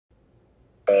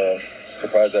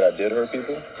Surprised that I did hurt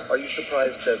people? Are you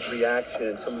surprised that reaction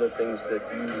and some of the things that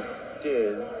you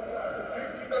did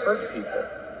hurt people?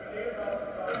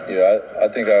 Yeah, I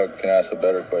think I can ask a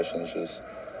better question. It's just,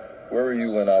 where were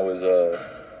you when I was a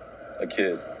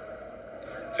kid,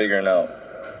 figuring out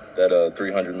that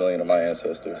 300 million of my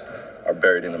ancestors are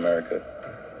buried in America?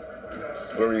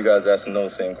 Where were you guys asking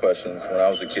those same questions when I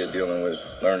was a kid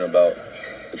learning about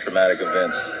the traumatic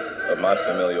events of my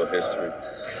familial history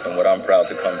and what I'm proud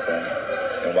to come from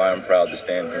and why I'm proud to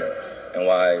stand here and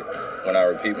why when I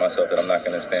repeat myself that I'm not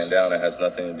going to stand down, it has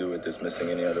nothing to do with dismissing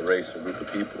any other race or group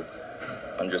of people.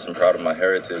 I'm just proud of my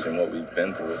heritage and what we've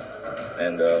been through.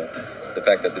 And the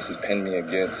fact that this has pinned me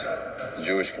against the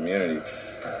Jewish community.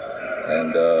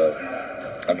 And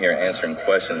I'm here answering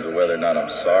questions of whether or not I'm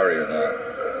sorry or not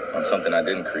on something I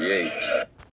didn't create.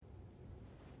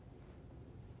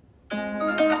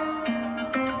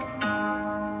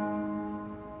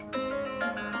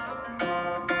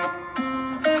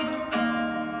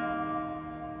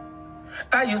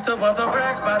 I used to want the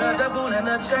racks by the devil and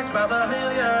the checks by the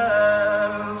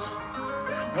millions.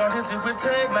 Wanted to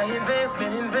protect my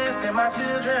investment, invest in my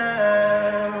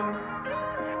children.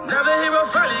 Now the hero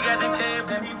finally got the cape,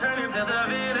 then he turned into the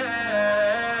villain.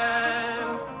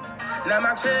 Now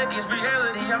my check is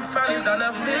reality, I'm finally starting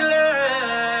to feel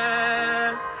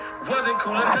it. Wasn't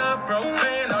cool enough, broke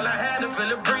fan, all I had to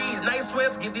feel a breeze. Night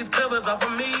sweats, get these covers off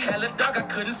of me. Hella dark, I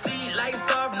couldn't see.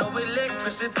 Lights off, no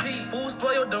electricity. Food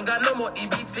spoiled, don't got no more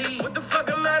EBT. What the fuck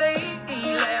am I to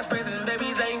eat? Last raising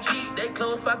babies ain't cheap. They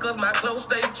close fuck cause my clothes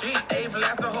stay cheap. Eighth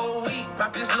last the whole week.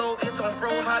 Pockets low, it's on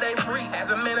froze, how they freeze. As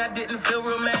a man, I didn't feel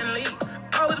real manly.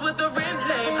 Always with the rent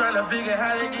lane, trying to figure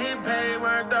how to get paid.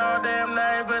 Worked all damn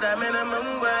night for that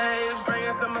minimum wage.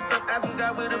 Praying to myself, asking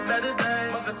God with a better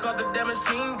day. Must have called the damn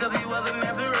machine, cause he wasn't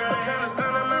answering. What kind of son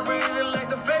am I really like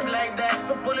the faith like that?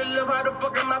 So full of love, how the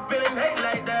fuck am I feeling hate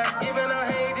like that? Giving a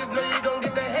hate, just know you gon'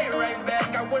 get the hate right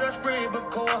back. I would've screamed, of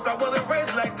course, I wasn't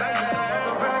raised like that.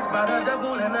 The racks by the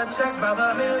devil and the checks by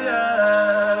the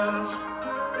millions.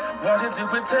 Wanted to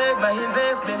protect my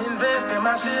investment, invest in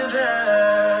my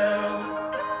children.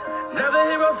 Now the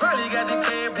hero finally got the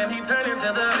cape, then he turned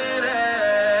into the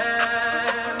villain.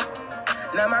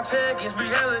 Now my check is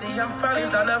reality, I'm finally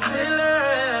starting to feel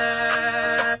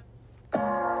it.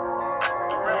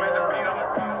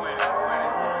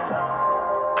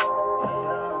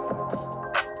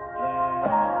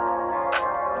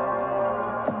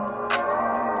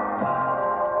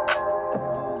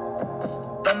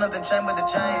 Don't nothing change but the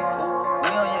chains. We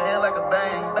on your head like a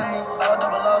bang. All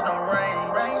double loss, no rain.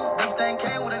 Big thing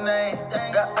came with a name.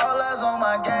 Got all eyes on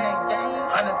my game.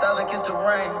 100,000 kiss the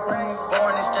rain.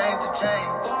 Foreign exchange to change.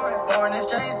 Foreign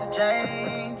exchange to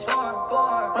change.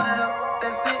 Run it up,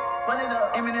 that's it.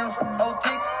 Eminem's whole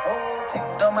tick.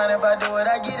 Don't mind if I do it,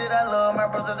 I get it. I love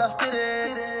my brothers, I spit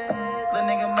it. Little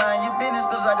nigga, mind your business,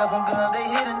 cause I got some guns, they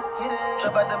hidden.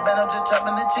 Chop out the band, I'm just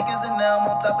chopping the chickens, and now I'm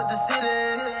on top of the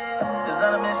city.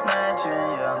 Designer mismatching,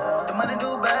 yeah. The money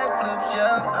do backflips,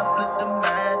 yeah. I flip the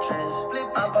mattress.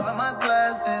 I'm popping my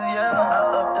glasses, yeah.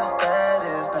 I up the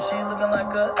status. Now she looking like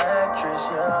an actress,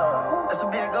 yeah. That's a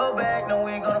big go back, no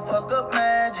we ain't gonna fuck up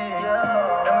magic.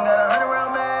 Yeah. And we got 100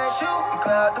 round mag, shoot, and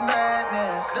cloud the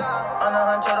madness. On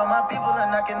 100 on my people,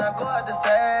 and I cannot go out the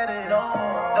saddest.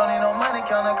 Don't need no money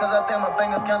counter, cause I think my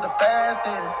fingers count the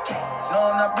fastest.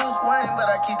 No, I'm not Bruce Wayne,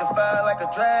 but I keep the fire like a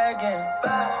dragon.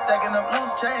 Stacking up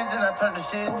loose change, and I turn the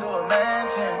shit to a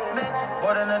mansion.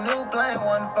 Boarding a new plane,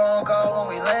 one phone call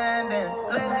when we landing.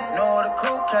 Know the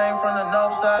crew came from the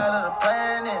north side of the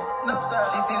planet.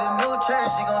 She see the new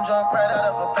change, she gon' jump right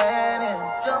out of her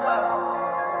panties. Jump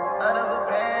out of her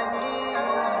panties.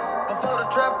 Before the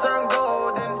trap turned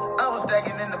golden, I was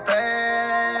stacking in the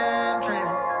pantry.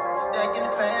 Stacking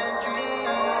the pantry.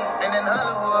 Ain't in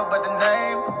Hollywood, but the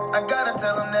name, I gotta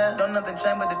tell them that. Don't nothing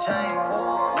change but the chains.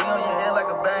 We on your head like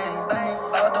a bang.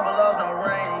 All double loss, no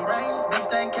rain. Big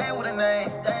thing came with a name.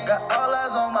 Got all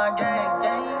eyes on my game.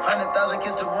 100,000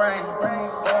 kiss the rain.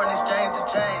 Foreign exchange to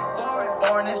change.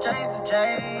 Foreign exchange to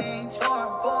change.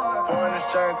 Foreign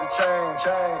exchange to change.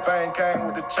 Fame came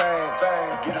with the chain.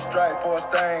 You get a strike for a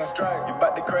stain. You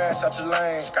bout to crash out your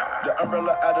lane. The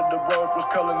umbrella out of the rose was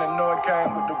colored and know it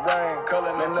came with the rain.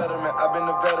 Culling and letterman, I've been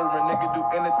a veteran. Nigga do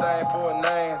anything for a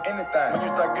name. Anything. When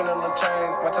you start getting a little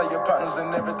change, watch how your partners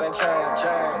and everything change.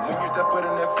 When you step foot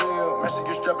in that field, make sure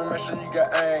you strapping, make sure you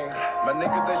got aim. My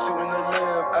niggas, they shooting to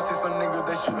live. I see some niggas,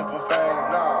 they shooting for fame.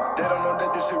 Nah, they don't know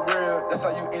that this shit real, that's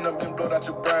how you end up getting blowed out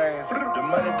your brains. The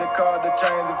money, the car, the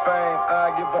chains, and fame,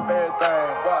 I give up everything.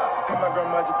 Why? To see my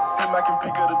grandma, just to see my can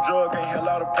pick of the drug, can't heal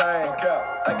all the pain.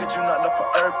 I get you knocked up for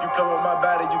earth, you play with my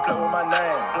body, you play with my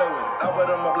name. Play with it. I wear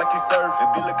them up like he surf. If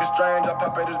he looking strange, I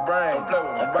pop at his brain. Don't play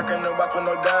with me. I'm rocking the watch with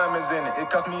no diamonds in it.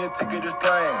 It cost me a ticket, it's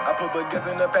plain. I put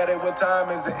baguettes in the paddock with time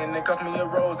is it, and it cost me a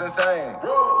rose insane.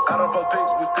 I don't post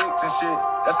pics with sticks and shit.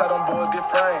 That's how them boys get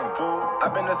framed.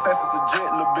 I've been the census legit,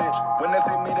 little bitch. When they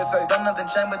see me, they say, don't nothing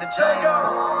change but the chains. We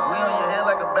on your head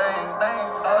like a bang.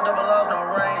 All double off, no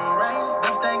range.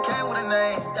 Big thing came with a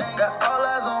name. Got all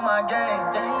eyes on my game.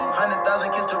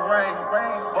 100,000 kiss the rain.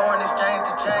 Foreign exchange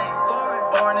to change.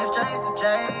 Foreign exchange to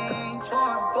change.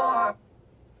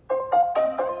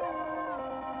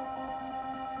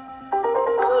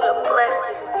 Buddha bless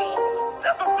this beat.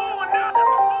 That's a fool now.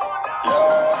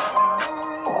 Yeah.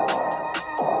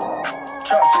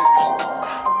 Trap shit.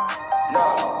 No.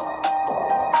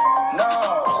 No.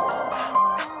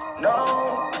 No.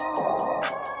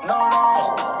 No, no.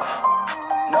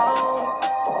 No.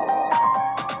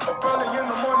 I'm probably in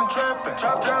the morning trapping.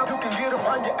 Trap, you can get them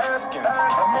on your asking.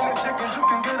 I'm in the chickens, you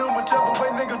can get them whichever way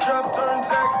nigga trap turns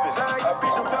Zaxby's. I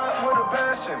beat the pot with a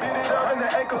passion. Beat it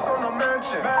 100 acres on a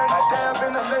mansion. I dab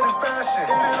in the latest fashion.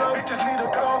 Eat it up, bitches need a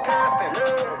call casting.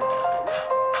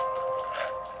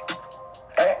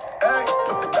 Hey, hey,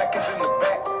 put the backers in the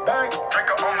back.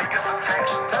 Drinker on me, get some tax.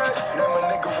 Name a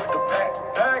nigga with the pack.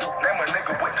 Name a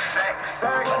nigga with the sack.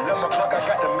 11 o'clock, I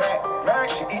got the Mac.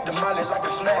 She eat the molly like a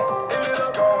snack. Eat it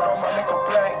up, gold on my nigga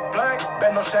black.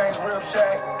 Bet no change, real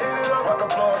shack. Eat it up, rock the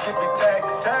plug, get me tax.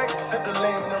 Sip the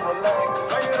lean and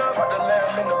relax. Bring it up, put the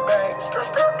lamb in the bag.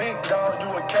 Big dog, you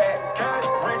a cat.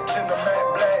 Rich in the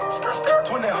matte black.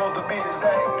 20 hoes to be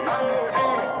exact. I'm in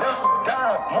 10, that's a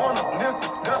dime. Want a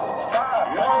nickel, that's a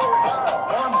 5. Want a fly,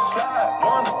 want a slide,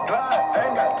 want a glide.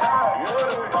 Ain't got time. Put a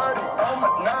 30 on my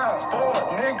 9. For a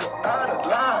nigga out of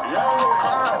line. Want a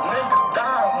crime, niggas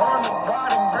dying. Want to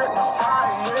ride and grip the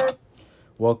fire, yeah.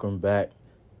 Welcome back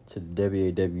to the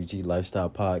WAWG Lifestyle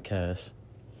Podcast.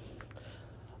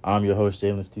 I'm your host,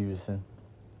 Jalen Stevenson.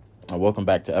 And welcome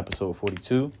back to episode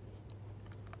 42.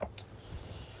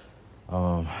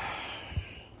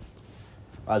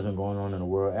 What's been going on in the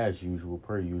world as usual,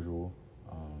 per usual.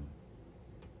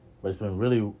 But it's been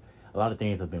really, a lot of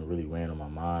things have been really weighing on my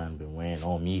mind, been weighing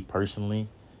on me personally.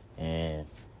 And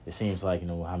it seems like,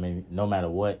 no matter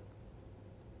what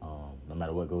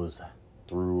goes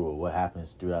through or what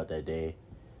happens throughout that day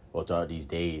or throughout these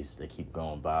days that keep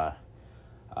going by,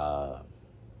 I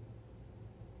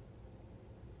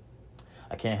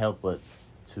can't help but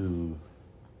to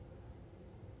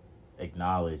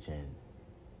acknowledge and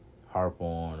harp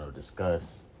on or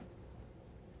discuss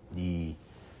the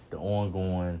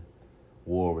ongoing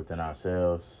war within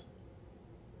ourselves.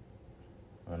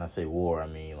 When I say war, I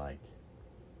mean like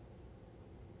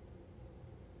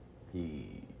the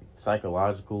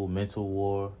psychological, mental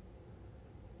war,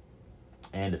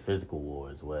 and the physical war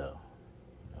as well.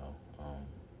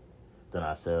 Within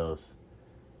ourselves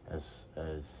as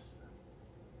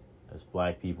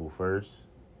black people first.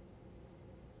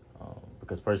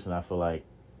 Because personally, I feel like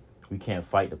we can't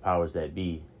fight the powers that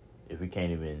be if we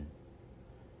can't even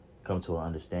come to an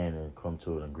understanding, come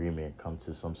to an agreement, come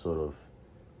to some sort of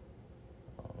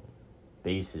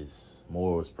basis,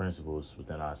 morals, principles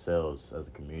within ourselves as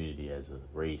a community, as a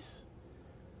race.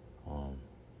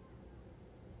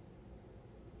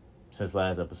 Since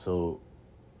last episode,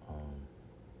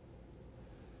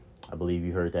 I believe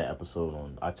you heard that episode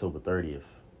on October 30th.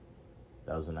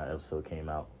 That was when that episode came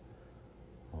out,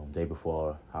 day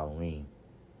before Halloween.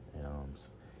 And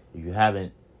if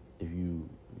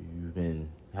you've been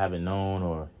haven't known,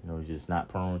 or just not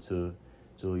prone to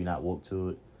you're not woke to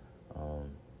it,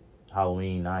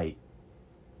 Halloween night,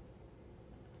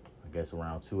 I guess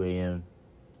around 2 a.m.,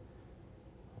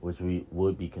 which we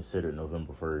would be considered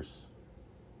November 1st.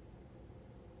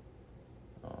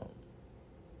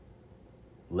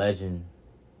 Legend,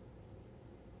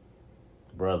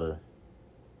 brother,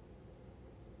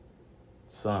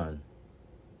 son,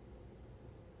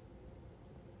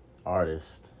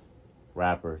 artist,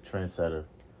 rapper, trendsetter,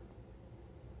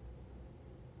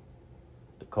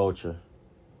 the culture.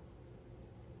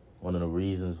 One of the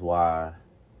reasons why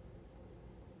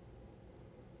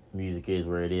music is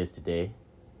where it is today,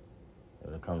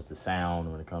 when it comes to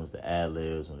sound, when it comes to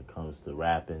ad-libs, when it comes to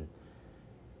rapping.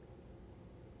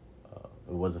 If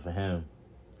it wasn't for him,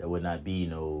 there would not be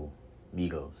no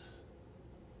Migos.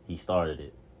 He started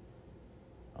it.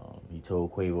 He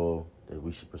told Quavo that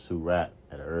we should pursue rap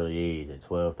at an early age. At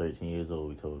 12, 13 years old,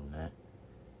 we told him that.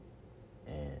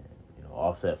 And,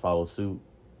 Offset followed suit.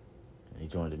 He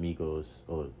joined the Migos,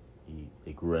 or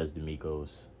they grew as the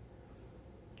Migos.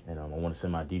 And I want to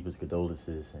send my deepest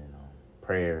condolences and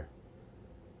prayer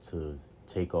to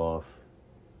Takeoff,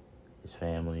 his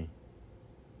family.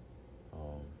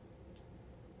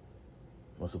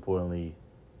 Most importantly,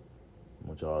 I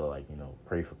want y'all to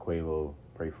pray for Quavo,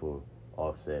 pray for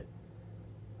Offset.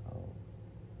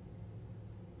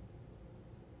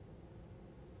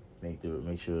 Make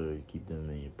sure you keep them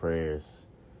in your prayers.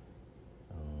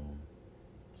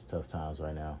 It's tough times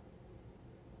right now.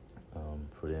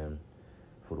 For them,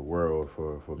 for the world,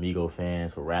 for Migo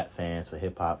fans, for rap fans, for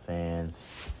hip hop fans.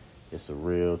 It's a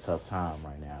real tough time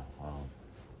right now.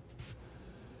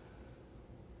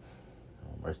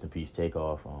 Rest in peace,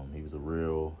 Takeoff. He was a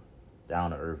real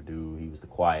down-to-earth dude. He was the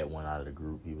quiet one out of the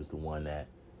group. He was the one that,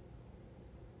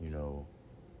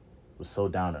 was so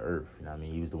down-to-earth. You know what I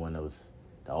mean? He was the one that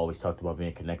always talked about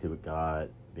being connected with God,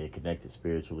 being connected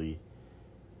spiritually,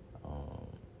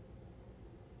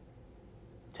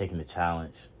 taking the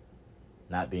challenge,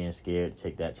 not being scared to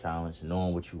take that challenge,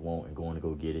 knowing what you want and going to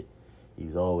go get it. He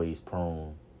was always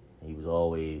prone. He was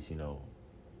always, he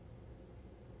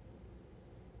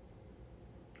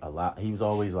was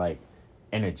always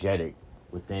energetic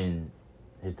within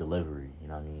his delivery, you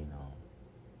know what I mean?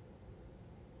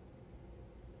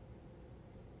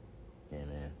 Yeah,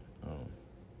 man.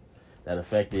 That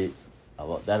affected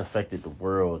the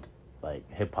world,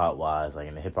 hip hop wise,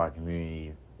 in the hip hop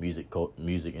community, music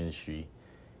industry.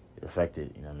 It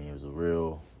affected, you know what I mean? It was a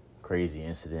real crazy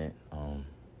incident.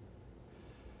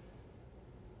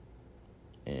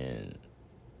 And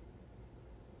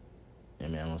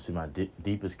man, I want to see my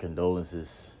deepest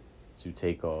condolences to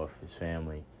Takeoff, his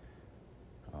family,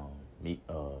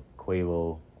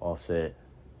 Quavo, Offset,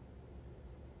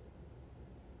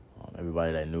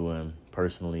 everybody that knew him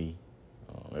personally,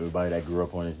 everybody that grew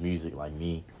up on his music like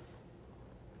me,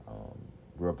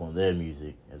 grew up on their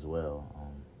music as well.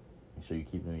 Make sure you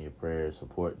keep them in your prayers,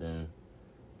 support them.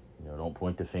 Don't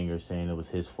point the finger saying it was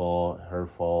his fault, her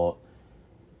fault.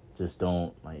 Just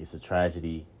don't, it's a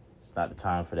tragedy. It's not the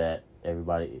time for that.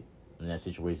 Everybody in that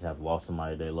situation have lost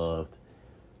somebody they loved,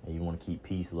 and you want to keep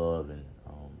peace, love, and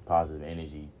positive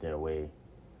energy their way,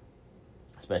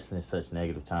 especially in such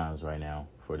negative times right now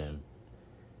for them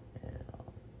and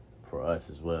for us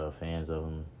as well, fans of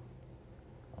them.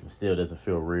 It still doesn't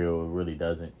feel real. It really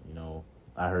doesn't.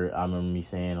 I remember me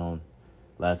saying on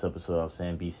last episode, I was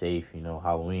saying be safe.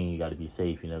 Halloween, you got to be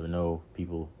safe. You never know.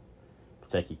 People,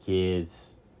 protect your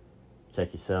kids,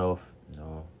 protect yourself.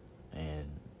 And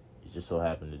it just so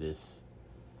happened that this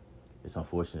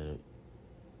unfortunate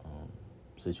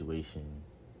situation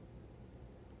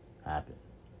happened.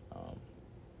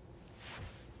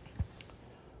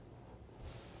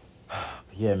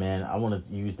 Yeah, man, I want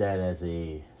to use that as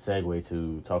a segue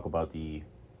to talk about the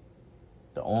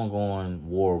ongoing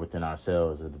war within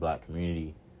ourselves as the Black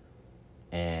community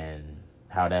and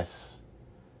how that's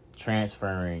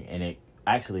transferring, and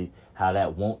how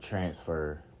that won't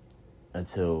transfer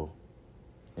until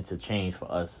change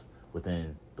for us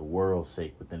within the world's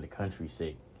sake, within the country's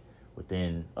sake,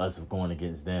 within us going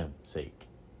against them sake.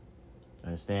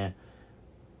 Understand?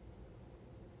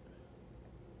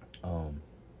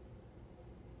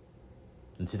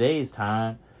 In today's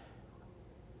time,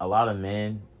 a lot of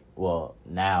men, well,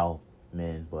 now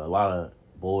men, but a lot of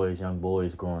young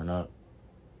boys growing up,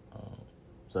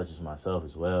 such as myself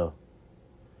as well,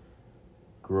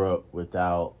 grew up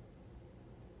without,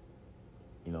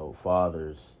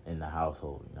 fathers in the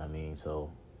household, you know what I mean?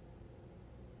 So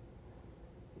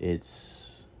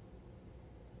it's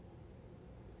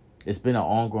been an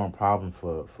ongoing problem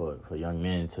for young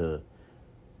men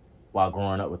while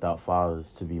growing up without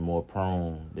fathers, to be more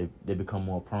prone. They become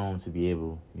more prone to be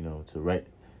able, to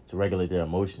regulate their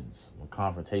emotions when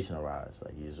confrontation arises.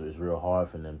 It's real hard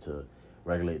for them to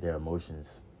regulate their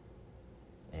emotions,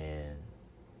 and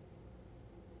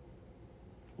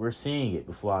we're seeing it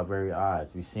before our very eyes.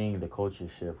 We're seeing the culture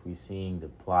shift. We're seeing the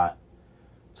plot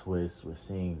twist. We're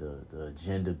seeing the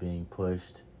agenda being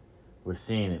pushed. We're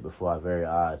seeing it before our very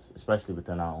eyes, especially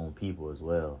within our own people as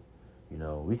well.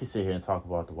 We can sit here and talk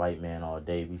about the white man all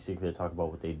day. We sit here and talk about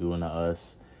what they doing to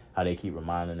us, how they keep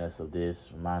reminding us of this,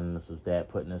 reminding us of that,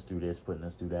 putting us through this, putting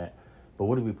us through that. But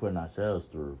what are we putting ourselves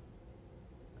through?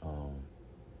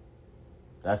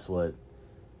 That's what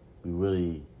we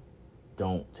really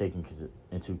don't take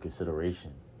into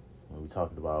consideration. When we're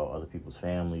talking about other people's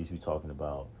families, we're talking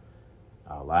about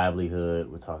our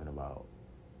livelihood, we're talking about,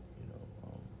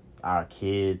 our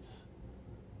kids,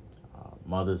 our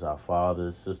mothers, our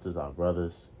fathers, sisters, our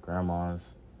brothers,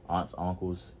 grandmas, aunts,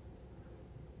 uncles,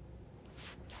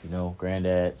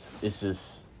 granddads. It's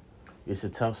just, it's a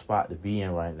tough spot to be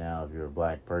in right now if you're a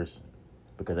black person,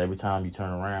 because every time you turn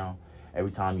around,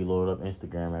 every time you load up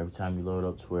Instagram, every time you load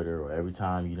up Twitter, or every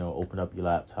time open up your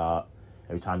laptop,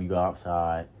 every time you go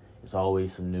outside, it's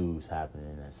always some news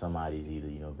happening that somebody's either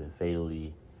been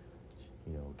fatally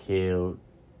killed,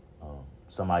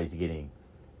 somebody's getting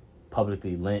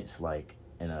publicly lynched, like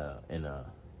in a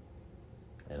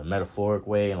metaphoric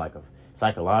way, in like a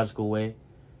psychological way.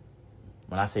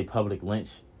 When I say public lynch,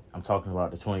 I'm talking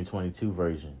about the 2022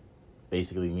 version,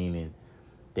 basically meaning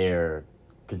they're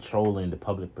controlling the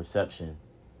public perception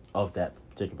of that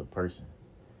particular person.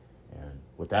 And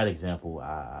with that example,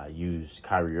 I use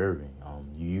Kyrie Irving.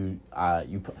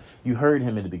 You heard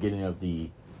him in the beginning of the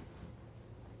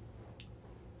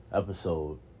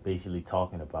episode, basically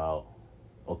talking about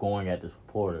or going at this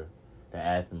reporter that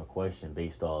asked him a question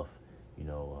based off,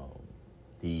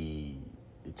 the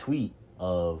tweet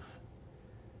of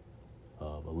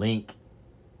a link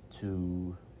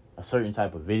to a certain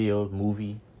type of video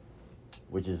movie,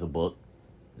 which is a book,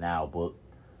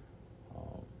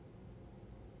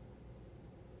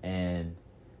 and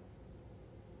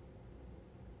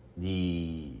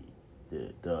the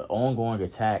ongoing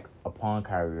attack upon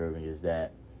Kyrie Irving is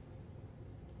that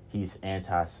he's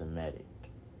anti-Semitic.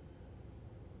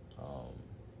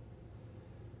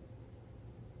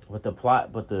 But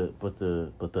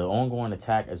the ongoing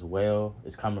attack as well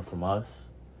is coming from us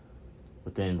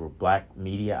within black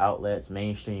media outlets,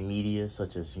 mainstream media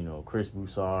such as Chris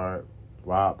Broussard,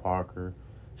 Rob Parker,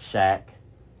 Shaq,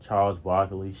 Charles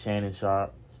Barkley, Shannon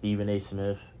Sharp, Stephen A.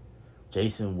 Smith,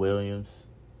 Jason Williams.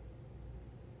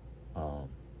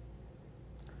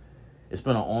 It's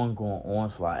been an ongoing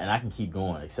onslaught, and I can keep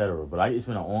going, etc. But it's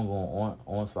been an ongoing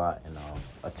onslaught and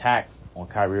attack on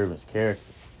Kyrie Irving's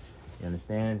character. You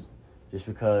understand? Just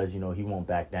because, he won't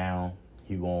back down.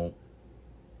 He won't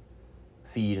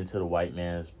feed into the white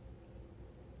man's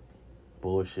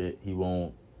bullshit. He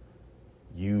won't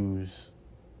use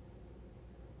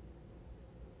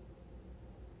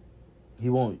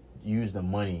the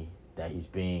money that's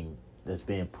being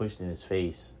pushed in his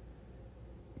face,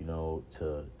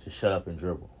 to shut up and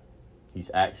dribble. He's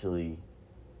actually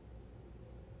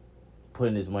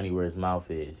putting his money where his mouth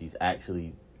is. He's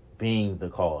actually being the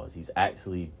cause. He's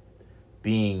actually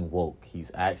being woke.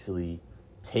 He's actually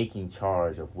taking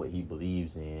charge of what he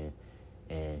believes in,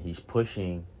 and he's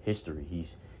pushing history.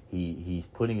 He's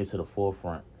putting it to the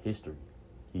forefront, history.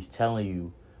 He's telling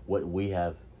you what we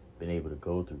have been able to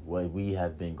go through, what we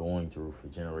have been going through for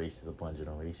generations upon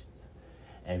generations.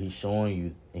 And he's showing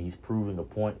you, and he's proving a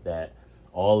point that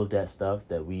all of that stuff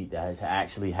that has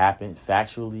actually happened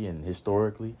factually and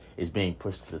historically is being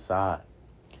pushed to the side.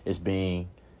 It's being,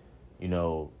 they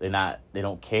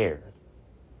don't care.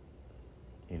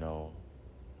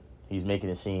 He's making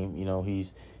it seem,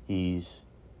 he's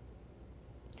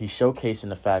showcasing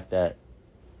the fact that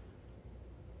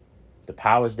the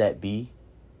powers that be,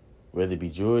 whether it be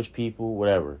Jewish people,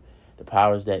 whatever, the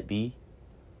powers that be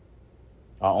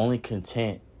are only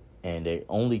content and they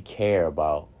only care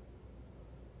about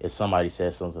if somebody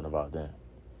says something about them.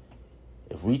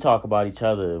 If we talk about each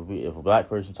other, if a black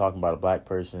person talking about a black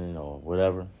person or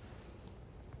whatever,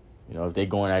 if they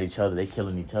going at each other, they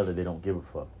killing each other, they don't give a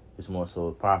fuck. It's more so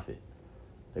a profit.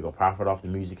 They're going to profit off the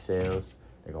music sales.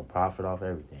 They're going to profit off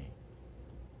everything.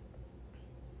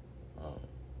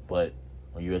 But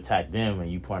when you attack them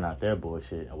and you point out their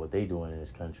bullshit and what they doing in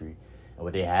this country and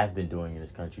what they have been doing in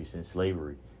this country since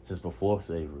slavery, since before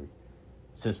slavery,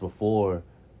 since before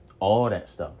all that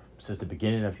stuff, since the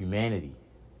beginning of humanity.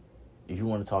 If you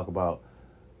want to talk about,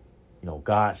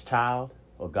 God's child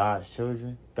or God's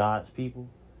children, God's people,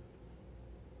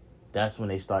 that's when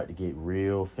they start to get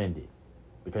real offended.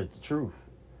 Because it's the truth.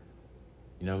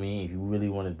 You know what I mean? If you really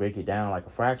want to break it down like a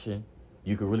fraction,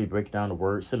 you could really break down the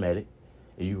word Semitic,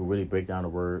 and you could really break down the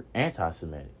word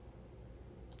anti-Semitic.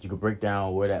 You could break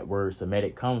down where that word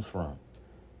Semitic comes from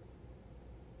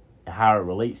and how it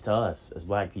relates to us as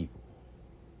black people.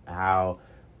 How,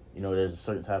 there's a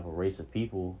certain type of race of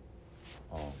people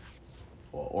or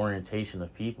orientation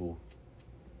of people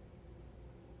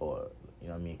or,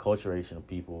 culturation of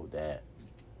people that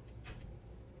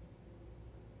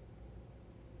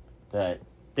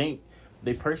think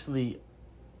they personally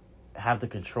have the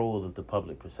control of the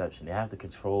public perception. They have the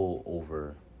control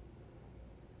over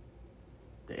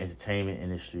the entertainment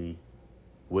industry,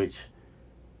 which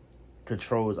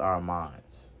controls our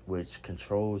minds, which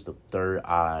controls the third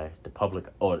eye,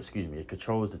 it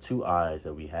controls the two eyes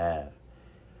that we have.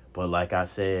 But like I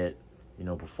said,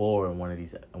 before in one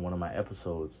of my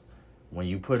episodes, when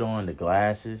you put on the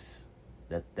glasses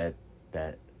that the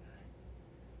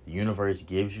the universe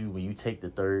gives you when you take the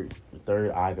third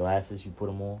eyeglasses, you put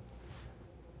them on,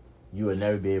 you will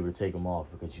never be able to take them off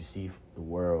because you see the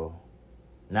world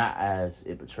not as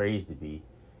it portrays to be,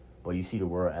 but you see the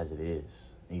world as it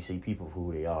is. And you see people for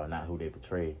who they are, not who they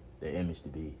portray their image to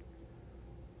be.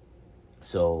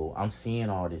 So I'm seeing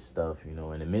all this stuff, in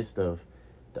the midst of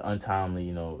the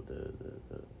untimely,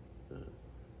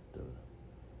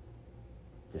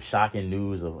 the shocking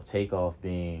news of Takeoff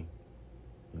being,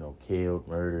 killed,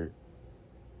 murdered,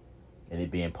 and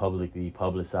it being publicly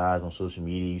publicized on social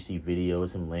media. You see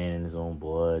videos of him laying in his own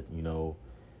blood.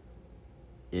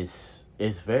 It's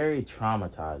very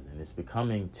traumatizing. It's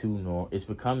becoming too normal.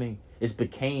 It's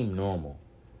became normal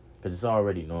because it's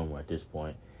already normal at this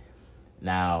point.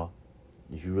 Now,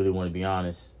 if you really want to be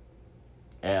honest,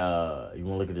 you want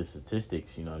to look at the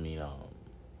statistics.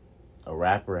 A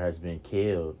rapper has been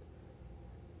killed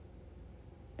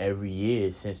every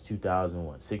year since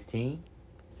 2017.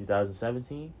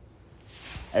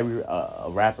 A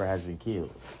rapper has been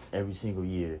killed every single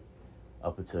year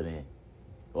up until then,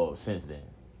 or since then.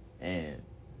 And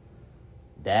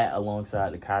that,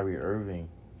 alongside the Kyrie Irving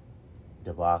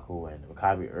debacle, and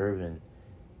Kyrie Irving,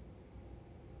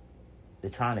 they're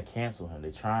trying to cancel him.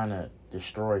 They're trying to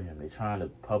destroy him. They're trying to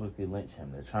publicly lynch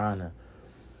him. They're trying to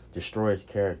destroy his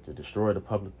character, destroy the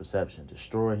public perception,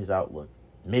 destroy his outlook,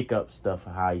 make up stuff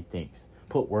on how he thinks,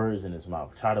 put words in his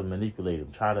mouth, try to manipulate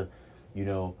him, try to,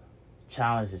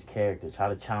 challenge his character, try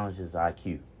to challenge his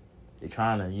IQ. They're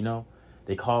trying to,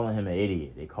 they calling him an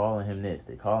idiot. They calling him this.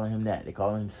 They calling him that. They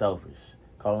calling him selfish.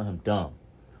 Calling him dumb.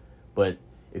 But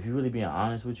if you're really being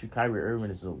honest with you, Kyrie Irving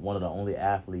is one of the only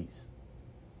athletes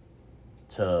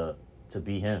to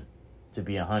be him, to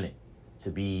be 100, to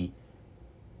be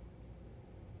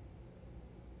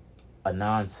a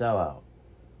non-sellout.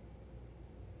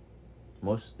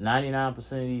 Most 99%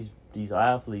 of these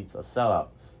athletes are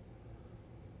sellouts.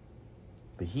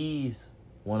 But he's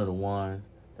one of the ones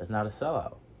that's not a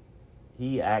sellout.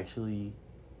 He actually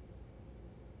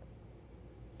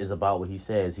is about what he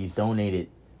says. He's donated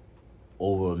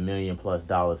over $1 million+ to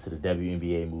the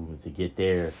WNBA movement to get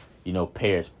their,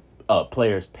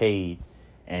 players paid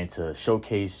and to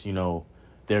showcase,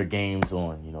 their games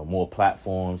on, more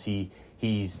platforms.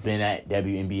 He's been at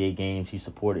WNBA games. He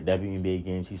supported WNBA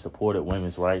games. He supported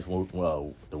women's rights,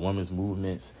 the women's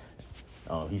movements.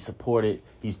 He's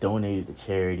donated to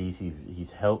charities.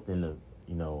 He's helped in the,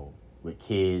 with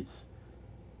kids,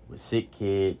 with sick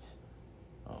kids,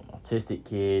 autistic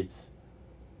kids,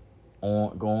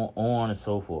 going on and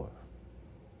so forth.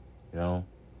 And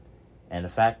the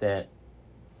fact that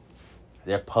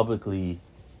they're publicly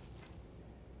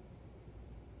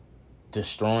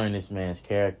destroying this man's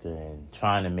character and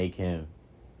trying to make him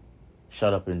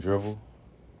shut up and dribble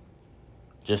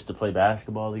just to play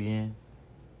basketball again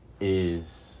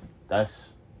that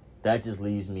just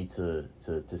leaves me to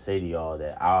say to y'all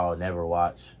that I'll never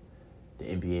watch the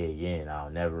NBA again.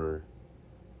 I'll never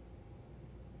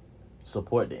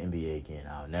support the NBA again.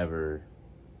 I'll never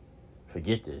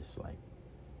forget this.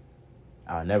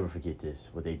 I'll never forget this,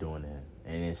 what they doing to him.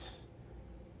 And it's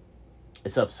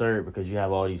absurd because you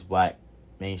have all these black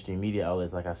mainstream media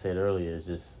outlets, like I said earlier.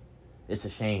 It's a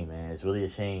shame, man. It's really a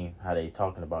shame how they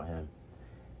talking about him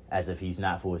as if he's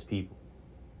not for his people.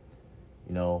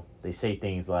 They say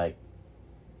things like,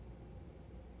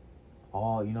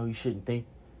 oh, you shouldn't think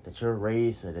that you're a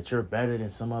race or that you're better than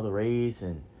some other race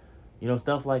and,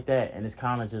 stuff like that. And it's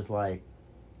kind of just like,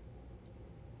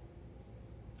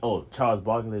 oh, Charles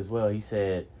Barkley as well. He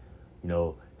said,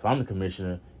 if I'm the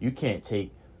commissioner, you can't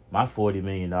take my $40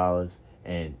 million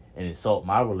and insult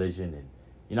my religion. And,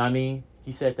 you know what I mean?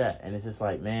 He said that. And it's just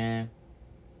like, man,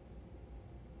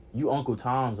 you Uncle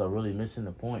Toms are really missing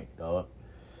the point, dog.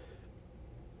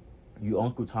 You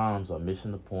Uncle Toms are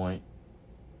missing the point.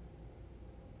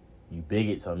 You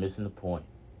bigots are missing the point.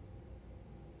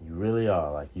 You really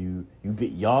are.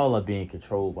 Y'all are being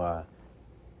controlled by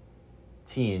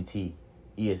TNT,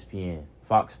 ESPN,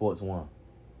 Fox Sports 1.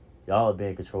 Y'all are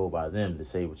being controlled by them to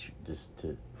say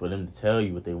for them to tell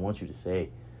you what they want you to say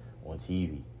on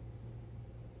TV.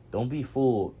 Don't be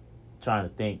fooled trying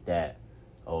to think that,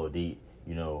 they'll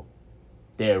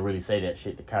really say that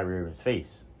shit to Kyrie Irving's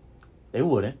face. They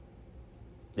wouldn't.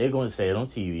 They're going to say it on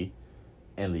TV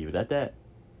and leave it at that.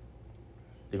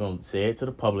 They're going to say it to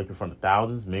the public in front of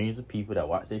thousands, millions of people that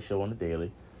watch their show on the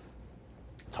daily,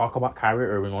 talk about Kyrie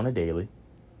Irving on the daily,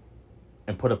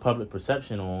 and put a public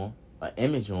perception on, an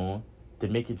image on, to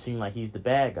make him seem like he's the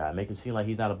bad guy, make him seem like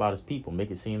he's not about his people, make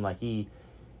it seem like he's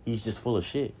just full of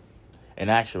shit. In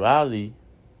actuality,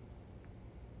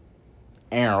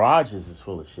 Aaron Rodgers is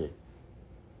full of shit.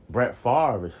 Brett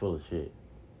Favre is full of shit.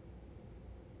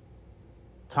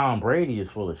 Tom Brady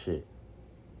is full of shit.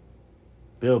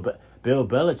 Bill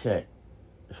Belichick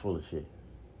is full of shit.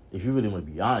 If you really want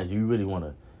to be honest, you really want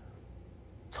to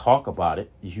talk about it,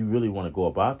 if you really want to go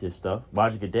about this stuff,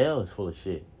 Roger Goodell is full of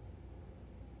shit.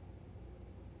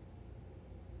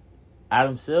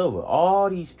 Adam Silver, all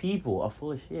these people are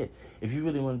full of shit. If you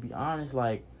really want to be honest,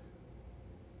 like,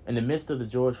 in the midst of the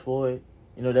George Floyd,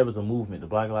 you know, there was a movement, the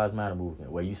Black Lives Matter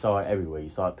movement, where you saw it everywhere. You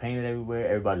saw it painted everywhere.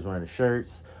 Everybody's wearing the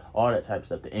shirts, all that type of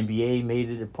stuff. The NBA made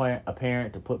it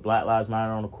apparent to put Black Lives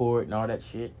Matter on the court and all that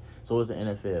shit. So was the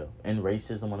NFL. And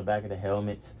racism on the back of the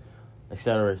helmets,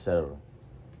 etc., etc.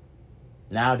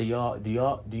 Now, do you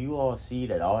all see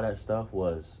that all that stuff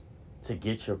was to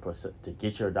get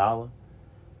your dollar,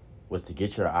 was to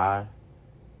get your eye,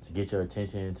 to get your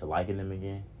attention, to liking them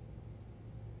again?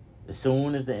 As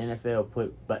soon as the NFL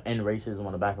put end racism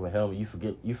on the back of a helmet,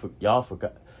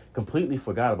 completely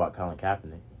forgot about Colin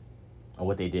Kaepernick and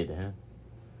what they did to him,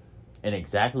 and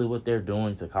exactly what they're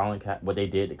doing to what they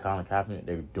did to Colin Kaepernick,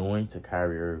 they're doing to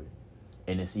Kyrie Irving,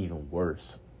 and it's even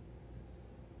worse.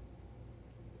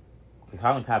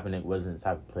 Colin Kaepernick wasn't the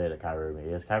type of player that Kyrie Irving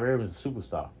is. Kyrie Irving is a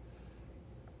superstar.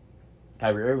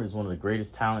 Kyrie Irving is one of the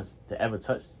greatest talents to ever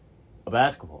touch a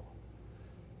basketball.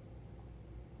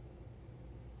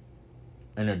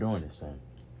 And they're doing this thing.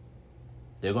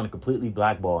 They're going to completely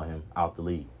blackball him out the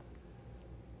league.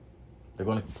 They're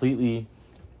going to completely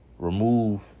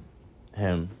remove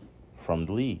him from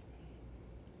the league.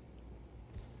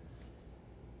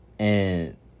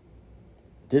 And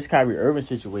this Kyrie Irving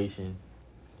situation,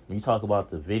 when you talk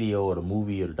about the video or the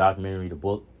movie or the documentary, the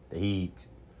book that he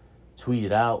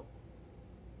tweeted out,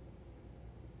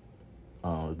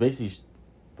 basically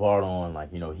brought on,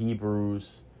 like, you know,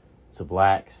 Hebrews to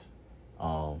blacks.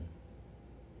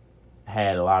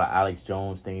 Had a lot of Alex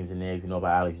Jones things in there, if you know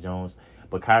about Alex Jones.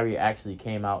 But Kyrie actually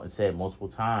came out and said multiple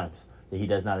times that he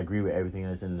does not agree with everything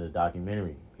that's in the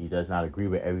documentary. He does not agree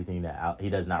with everything that he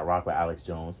does not rock with Alex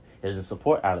Jones. He doesn't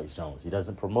support Alex Jones. He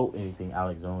doesn't promote anything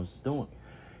Alex Jones is doing.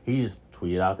 He just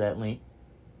tweeted out that link,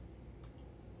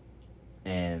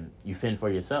 and you fend for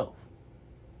yourself.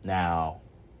 Now,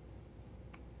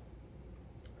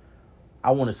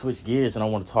 I want to switch gears and I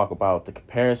want to talk about the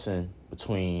comparison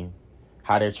between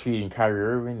how they're treating Kyrie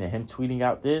Irving and him tweeting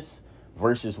out this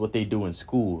versus what they do in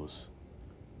schools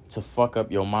to fuck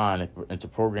up your mind and to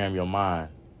program your mind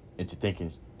into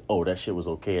thinking, oh, that shit was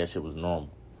okay, that shit was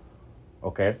normal.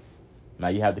 Okay? Now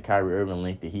you have the Kyrie Irving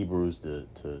link, the Hebrews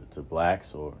to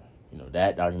blacks, or, you know,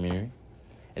 that documentary.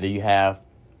 And then you have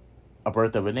A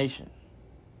Birth of a Nation,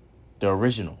 the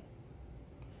original.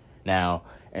 Now,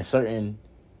 in certain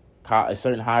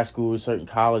high schools, certain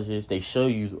colleges, they show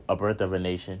you A Birth of a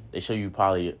Nation. They show you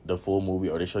probably the full movie,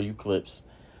 or they show you clips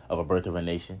of A Birth of a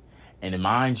Nation. And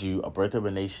mind you, A Birth of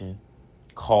a Nation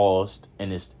caused,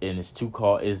 and is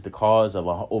the cause of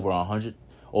over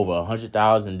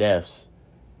 100,000 deaths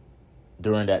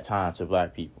during that time to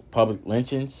black people. Public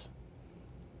lynchings,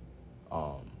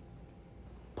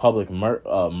 public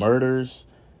murders,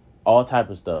 all type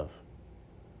of stuff.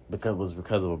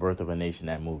 Because of A Birth of a Nation,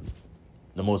 that movie.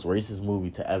 The most racist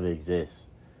movie to ever exist.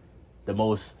 The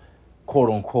most,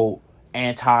 quote-unquote,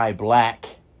 anti-black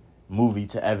movie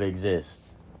to ever exist.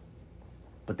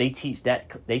 But they teach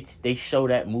that, they show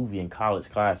that movie in college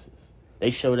classes. They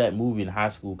show that movie in high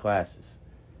school classes.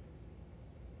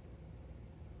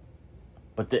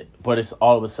 But it's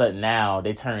all of a sudden now,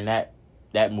 they turn that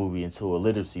movie into a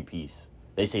literacy piece.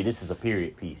 They say this is a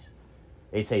period piece.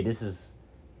 They say this is,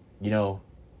 you know,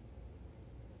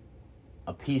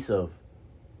 a piece of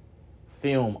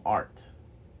film art.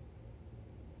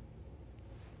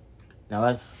 Now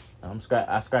I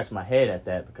scratch my head at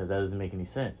that, because that doesn't make any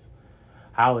sense.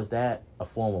 How is that a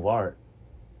form of art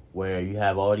where you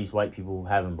have all these white people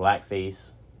having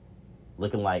blackface,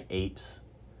 looking like apes,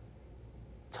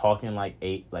 talking like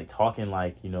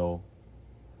you know,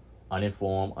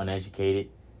 uninformed, uneducated,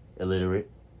 illiterate,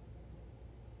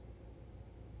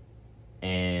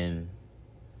 and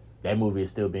that movie is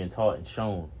still being taught and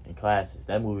shown in classes.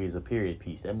 That movie is a period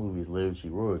piece. That movie is literature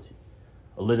royalty,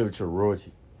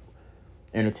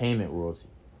 entertainment royalty.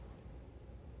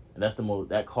 And that's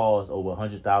that caused over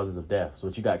 100,000 of deaths. So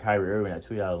you got Kyrie Irving that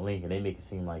tweet out a link, and they make it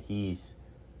seem like he's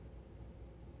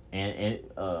enemy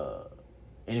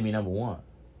number one.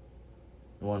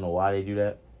 You want to know why they do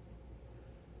that?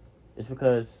 It's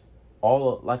because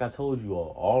like I told you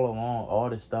all along, all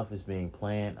this stuff is being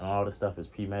planned and all this stuff is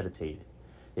premeditated.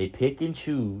 They pick and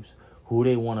choose who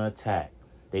they want to attack.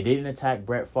 They didn't attack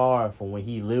Brett Favre from when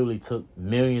he literally took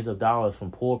millions of dollars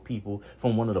from poor people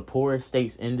from one of the poorest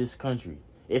states in this country,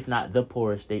 if not the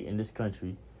poorest state in this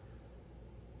country.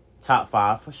 Top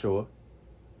 5 for sure.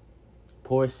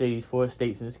 poorest cities, poorest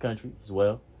states in this country as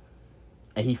well.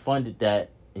 And he funded that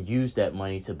and used that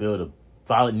money to build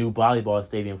a new volleyball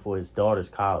stadium for his daughter's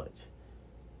college.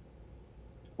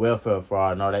 Welfare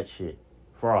fraud and all that shit.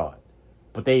 Fraud.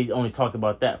 But they only talked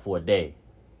about that for a day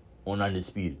on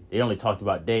Undisputed. They only talked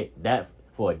about that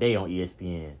for a day on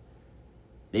ESPN.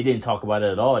 They didn't talk about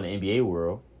it at all in the NBA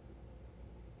world.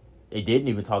 They didn't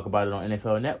even talk about it on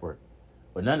NFL Network.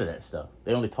 But none of that stuff.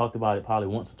 They only talked about it probably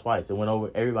once or twice. It went over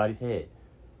everybody's head.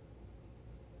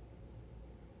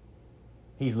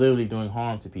 He's literally doing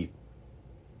harm to people.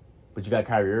 But you got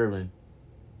Kyrie Irving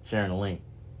sharing a link.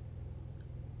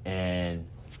 And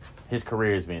his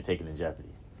career is being taken in jeopardy.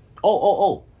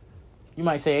 Oh. You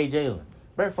might say, hey, Jalen,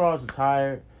 Brett Favre's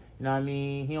retired. You know what I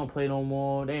mean? He don't play no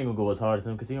more. They ain't going to go as hard as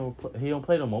him because he don't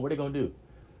play no more. What they going to do?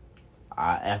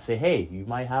 I say, hey, you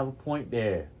might have a point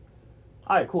there.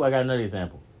 All right, cool. I got another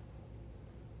example.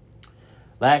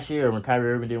 Last year, when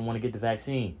Kyrie Irving didn't want to get the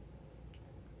vaccine,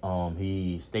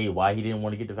 he stated why he didn't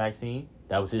want to get the vaccine.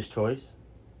 That was his choice.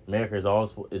 America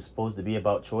is supposed to be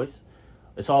about choice.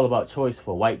 It's all about choice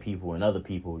for white people and other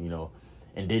people, you know,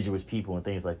 indigenous people and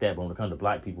things like that. But when it comes to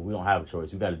black people, we don't have a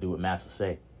choice. We got to do what massa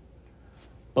say.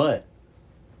 But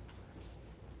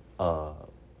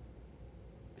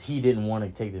he didn't want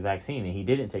to take the vaccine, and he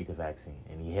didn't take the vaccine,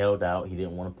 and he held out. He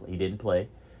didn't play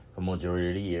for majority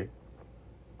of the year.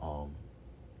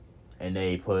 And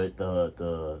they put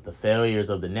the failures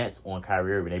of the Nets on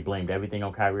Kyrie Irving. They blamed everything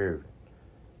on Kyrie Irving.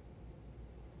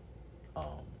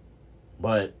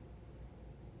 But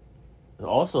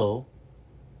also,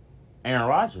 Aaron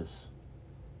Rodgers,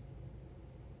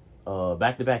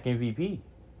 back-to-back MVP.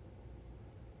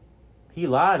 He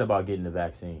lied about getting the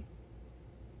vaccine.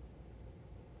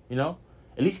 You know?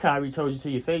 At least Kyrie told you to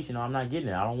your face, you know, I'm not getting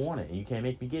it. I don't want it. And you can't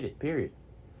make me get it, period.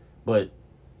 But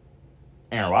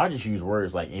Aaron Rodgers used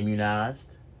words like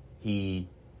immunized. He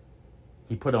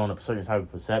put on a certain type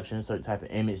of perception, certain type of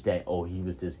image that, oh, he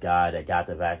was this guy that got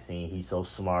the vaccine. He's so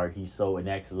smart. He's so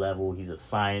next level. He's a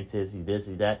scientist. He's this,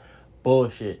 he's that.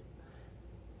 Bullshit.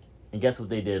 And guess what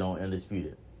they did on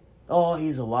Undisputed? Oh,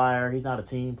 he's a liar. He's not a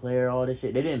team player. All this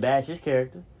shit. They didn't bash his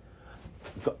character.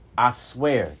 I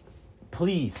swear.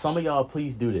 Please, some of y'all,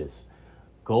 please do this.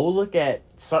 Go look at,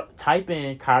 type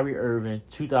in Kyrie Irving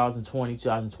 2020,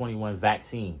 2021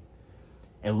 vaccine.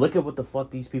 And look at what the fuck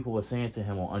these people were saying to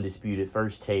him on Undisputed,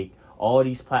 First Take, all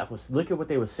these platforms. Look at what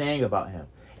they were saying about him.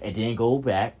 And then go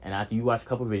back, and after you watch a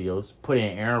couple videos, put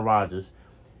in Aaron Rodgers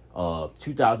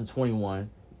 2021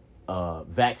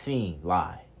 vaccine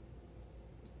lie.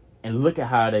 And look at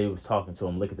how they was talking to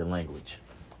him. Look at the language.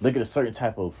 Look at a certain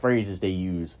type of phrases they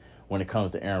use when it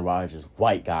comes to Aaron Rodgers,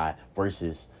 white guy,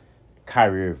 versus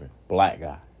Kyrie Irving, black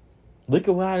guy. Look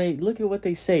at what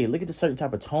they say. Look at the certain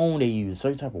type of tone they use,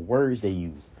 certain type of words they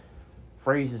use,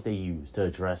 phrases they use to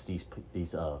address these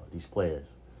players.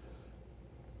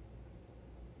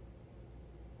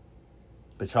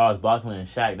 But Charles Barkley and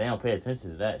Shaq, they don't pay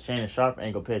attention to that. Shannon Sharp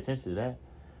ain't gonna pay attention to that.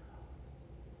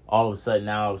 All of a sudden,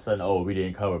 oh, we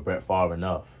didn't cover Brett Favre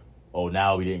enough. Oh,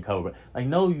 now we didn't cover. Like,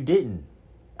 no, you didn't.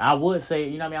 I would say,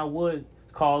 you know what I mean? I would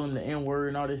call him the N-word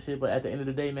and all this shit, but at the end of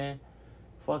the day, man,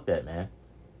 fuck that, man.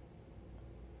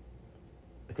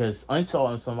 Because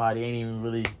insulting somebody ain't even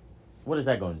really, what is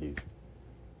that going to do?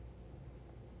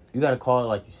 You got to call it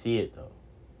like you see it, though.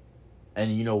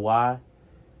 And you know why?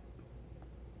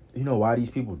 You know why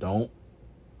these people don't?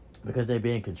 Because they're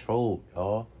being controlled,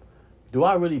 y'all. Do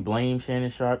I really blame Shannon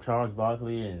Sharp, Charles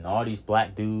Barkley, and all these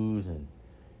black dudes and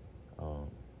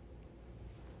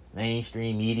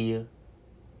mainstream media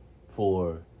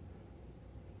for...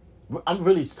 I'm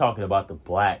really just talking about the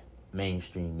black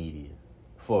mainstream media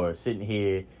for sitting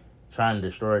here trying to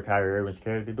destroy Kyrie Irving's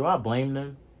character. Do I blame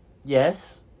them?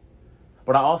 Yes.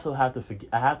 But I also have to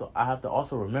I have to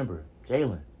also remember,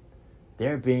 Jalen,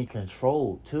 they're being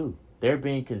controlled too. They're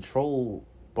being controlled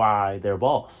by their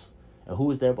boss. And who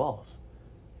is their boss?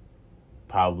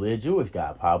 Probably a Jewish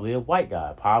guy, probably a white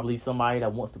guy, probably somebody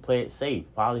that wants to play it safe,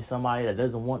 probably somebody that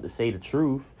doesn't want to say the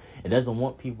truth and doesn't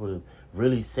want people to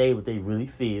really say what they really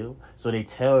feel. So they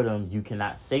tell them, you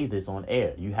cannot say this on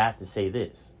air. You have to say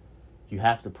this. You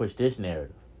have to push this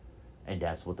narrative. And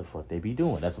that's what the fuck they be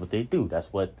doing. That's what they do.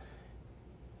 That's what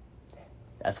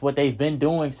they've been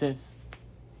doing since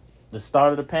the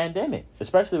start of the pandemic,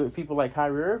 especially with people like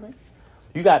Kyrie Irving.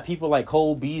 You got people like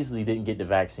Cole Beasley didn't get the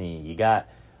vaccine. You got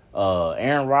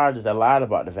Aaron Rodgers that lied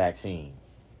about the vaccine.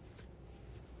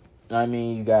 I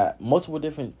mean, you got multiple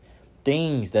different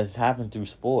things that's happened through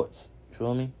sports. You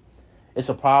feel me? It's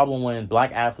a problem when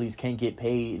black athletes can't get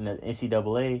paid in the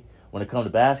NCAA. When it comes to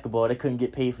basketball, they couldn't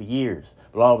get paid for years.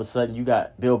 But all of a sudden, you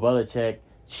got Bill Belichick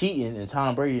cheating and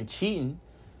Tom Brady cheating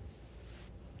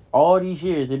All these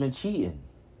years, they've been cheating.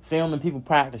 Filming people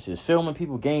practices, filming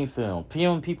people game film,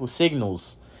 filming people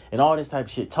signals, and all this type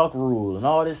of shit. Tuck rule and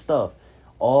all this stuff.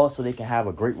 All so they can have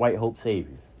a great white hope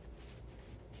savior.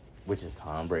 Which is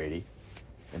Tom Brady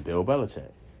and Bill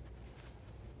Belichick.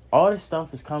 All this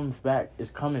stuff is coming back.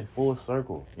 It's coming full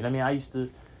circle. You know what I mean?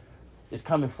 It's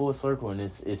coming full circle, and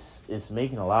it's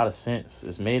making a lot of sense.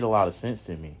 It's made a lot of sense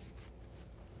to me.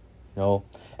 You know,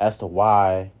 as to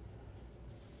why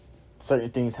certain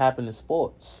things happen in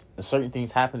sports and certain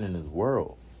things happen in this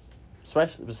world,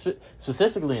 especially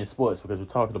specifically in sports, because we're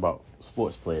talking about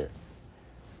sports players.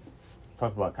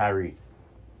 Talk about Kyrie.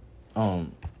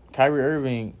 Kyrie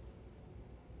Irving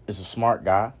is a smart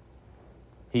guy.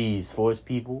 He's for his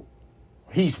people.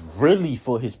 He's really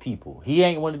for his people. He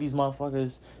ain't one of these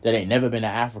motherfuckers that ain't never been to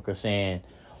Africa saying,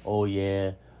 "Oh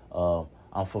yeah,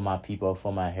 I'm for my people,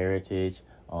 for my heritage."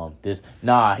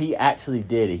 Nah, he actually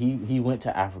did it. He went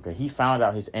to Africa. He found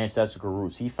out his ancestral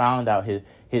roots. He found out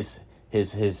his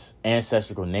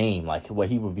ancestral name, like what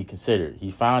he would be considered.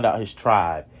 He found out his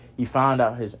tribe. He found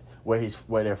out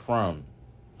where they're from.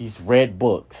 He's read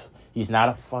books. He's not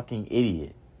a fucking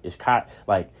idiot. It's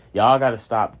like, y'all gotta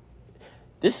stop.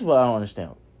 This is what I don't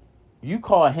understand. You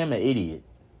call him an idiot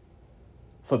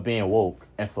for being woke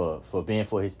and for being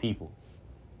for his people,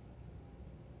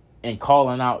 and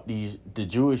calling out the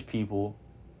Jewish people.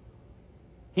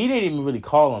 He didn't even really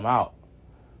call them out.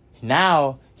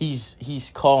 Now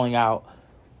he's calling out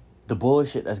the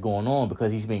bullshit that's going on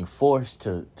because he's being forced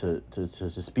to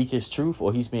speak his truth,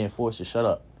 or he's being forced to shut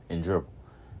up and dribble,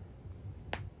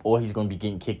 or he's going to be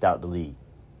getting kicked out the league,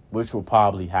 which will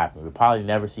probably happen. We'll probably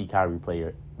never see Kyrie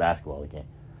play basketball again.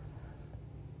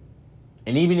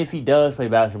 And even if he does play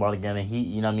basketball again, and he,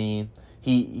 you know what I mean,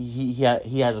 he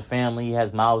has a family, he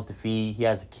has mouths to feed, he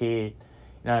has a kid,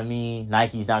 you know what I mean?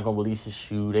 Nike's not going to release his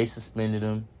shoe. They suspended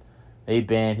him. They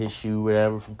banned his shoe,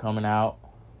 whatever, from coming out.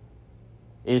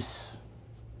 I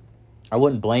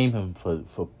wouldn't blame him for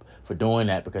doing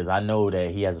that, because I know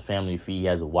that he has a family to feed, he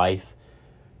has a wife,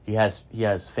 he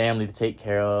has family to take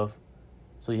care of,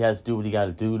 so he has to do what he got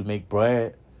to do to make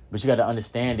bread. But you got to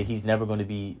understand that he's going to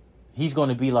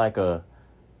be like a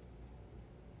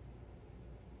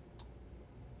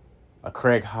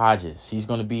Craig Hodges. He's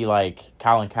going to be like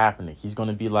Colin Kaepernick. He's going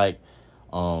to be like,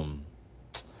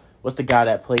 what's the guy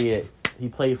that he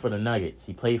played for the Nuggets.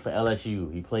 He played for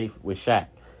LSU. He played with Shaq.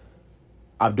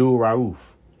 Abdul Rauf.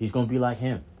 He's going to be like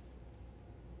him.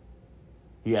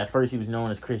 At first he was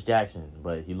known as Chris Jackson,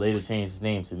 but he later changed his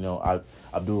name to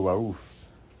Abdul Rauf.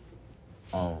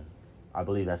 I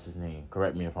believe that's his name.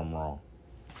 Correct me if I'm wrong.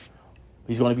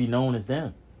 He's going to be known as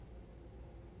them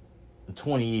in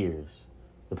 20 years.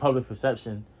 The public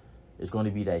perception is going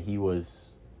to be that he was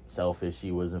selfish.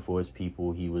 He wasn't for his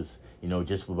people. He was,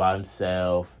 just about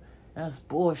himself. And that's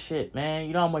bullshit, man.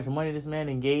 You know how much money this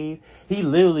man gave? He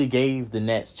literally gave the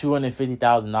Nets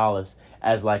 $250,000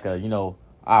 as like a,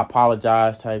 I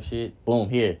apologize type shit. Boom,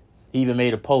 here. He even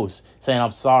made a post saying,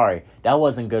 "I'm sorry. That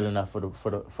wasn't good enough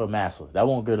for Massa. That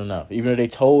wasn't good enough." Even though they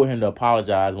told him to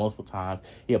apologize multiple times,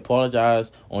 he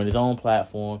apologized on his own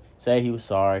platform, said he was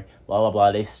sorry, blah, blah,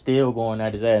 blah. They still going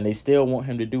at his ass, and they still want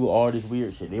him to do all this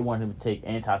weird shit. They want him to take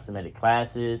anti-Semitic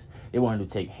classes. They want him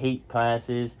to take hate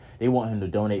classes. They want him to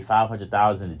donate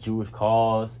 $500,000 to Jewish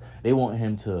cause. They want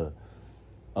him to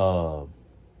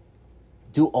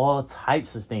do all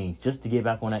types of things just to get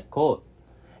back on that court.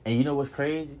 And you know what's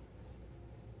crazy?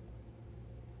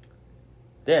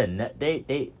 They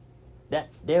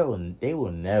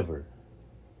will never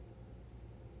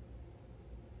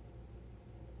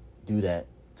do that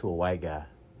to a white guy,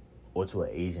 or to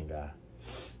an Asian guy,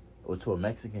 or to a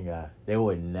Mexican guy. They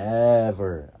would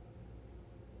never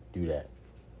do that.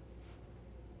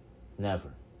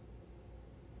 Never.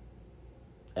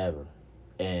 Ever.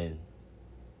 And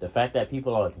the fact that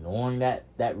people are ignoring that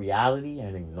reality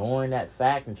and ignoring that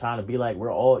fact and trying to be like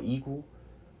we're all equal,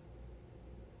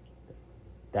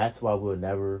 that's why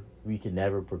we can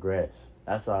never progress.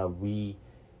 That's why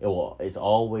it's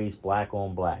always black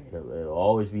on black. It'll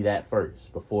always be that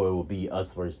first before it will be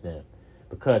us versus them.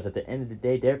 Because at the end of the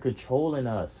day, they're controlling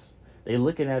us. They're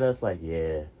looking at us like,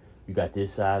 yeah, you got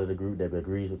this side of the group that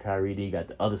agrees with Kyrie. You got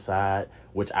the other side,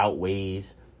 which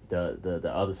outweighs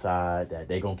the other side, that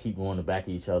they're going to keep going the back of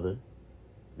each other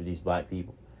with these black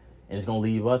people. And it's going to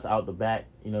leave us out the back,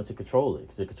 to control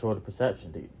it, to control the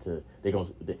perception.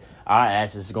 Our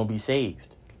asses is going to be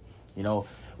saved.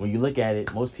 When you look at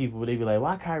it, most people, they be like,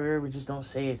 why Kyrie Irving just don't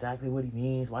say exactly what he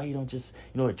means? Why you don't just,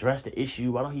 address the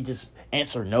issue? Why don't he just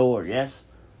answer no or yes?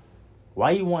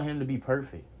 Why you want him to be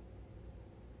perfect?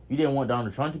 You didn't want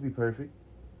Donald Trump to be perfect.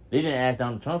 They didn't ask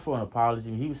Donald Trump for an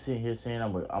apology. He was sitting here saying,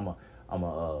 I'm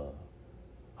a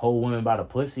hold women by the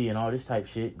pussy and all this type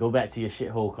shit. Go back to your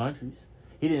shithole countries.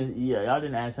 Y'all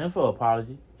didn't ask him for an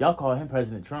apology. Y'all call him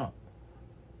President Trump.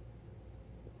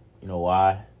 You know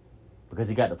why? Because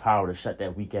he got the power to shut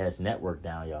that weak ass network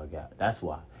down y'all got. That's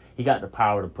why. He got the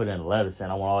power to put in a letter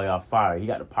saying, I want all y'all fired. He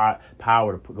got the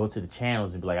power to go to the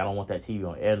channels and be like, I don't want that TV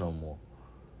on air no more.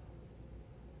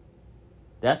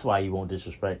 That's why you won't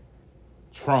disrespect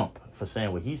Trump for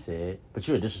saying what he said, but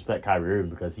you'll disrespect Kyrie Irving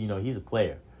because, he's a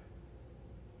player.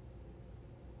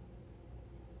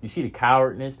 You see the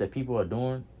cowardness that people are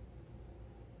doing?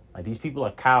 Like, these people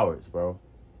are cowards, bro.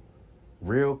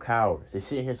 Real cowards. They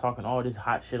sit here talking all this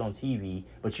hot shit on TV,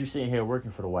 but you sitting here working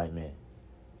for the white man.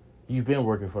 You've been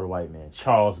working for the white man.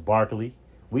 Charles Barkley.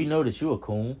 We know that you a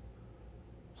coon.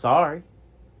 Sorry.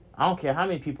 I don't care how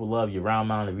many people love you, round,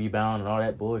 mound, and rebound, and all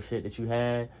that bullshit that you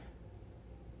had.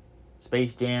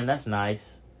 Space Jam, that's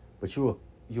nice. But you're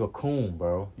a coon,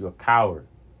 bro. You're a coward.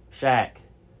 Shaq.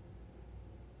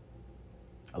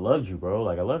 I loved you, bro.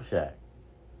 Like, I love Shaq.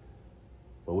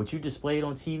 But what you displayed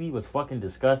on TV was fucking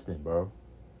disgusting, bro.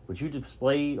 What you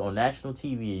displayed on national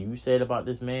TV and you said about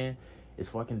this man is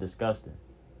fucking disgusting.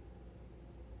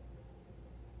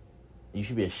 You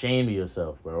should be ashamed of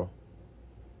yourself, bro.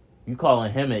 You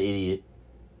calling him an idiot.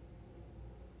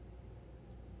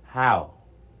 How?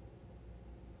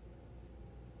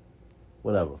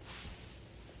 Whatever.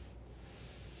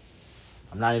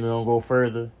 I'm not even going to go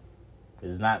further.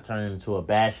 It's not turning into a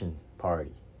bashing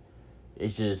party.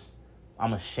 It's just,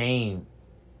 I'm ashamed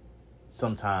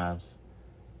sometimes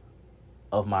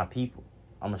of my people.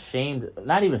 I'm ashamed,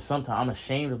 not even sometimes, I'm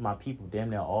ashamed of my people damn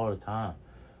near all the time.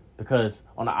 Because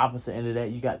on the opposite end of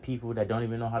that, you got people that don't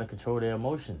even know how to control their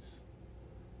emotions.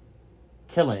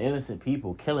 Killing innocent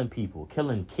people, killing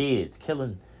kids,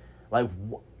 killing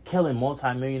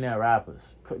multi-millionaire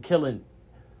rappers, killing.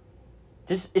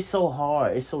 Just, it's so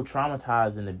hard. It's so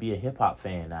traumatizing to be a hip-hop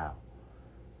fan now.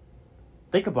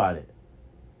 Think about it.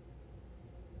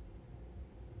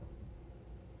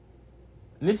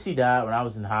 Nipsey died when I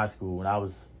was in high school. When I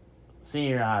was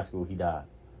senior in high school, he died.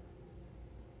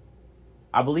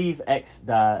 I believe X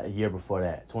died a year before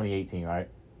that, 2018, right?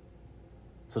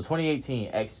 So 2018,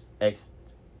 X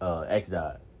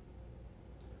died.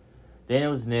 Then it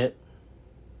was Nip.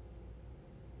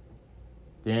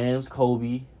 Then it was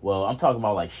Kobe. Well, I'm talking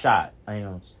about like shot. You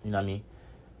know what I mean?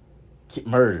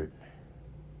 Murdered.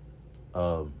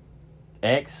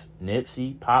 X,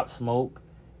 Nipsey, Pop Smoke,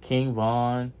 King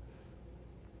Von,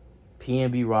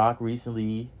 PNB Rock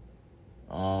recently.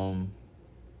 Who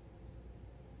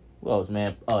else,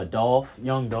 man? Dolph,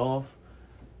 Young Dolph.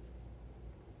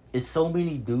 It's so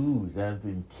many dudes that have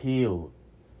been killed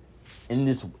in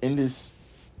this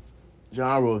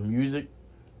genre of music.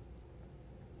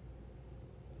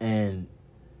 And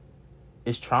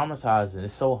it's traumatizing.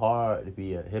 It's so hard to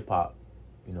be a hip-hop,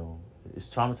 it's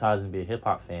traumatizing to be a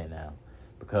hip-hop fan now.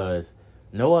 Because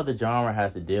no other genre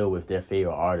has to deal with their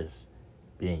favorite artists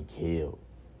being killed.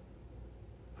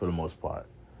 For the most part.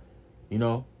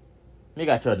 They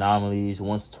got your anomalies,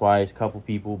 once or twice, couple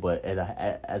people, but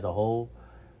as a whole,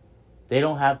 they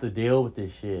don't have to deal with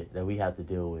this shit that we have to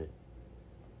deal with.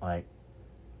 Like,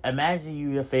 imagine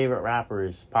your favorite rapper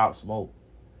is Pop Smoke.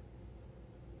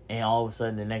 And all of a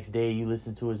sudden, the next day, you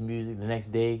listen to his music. The next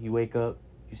day, you wake up,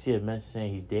 you see a message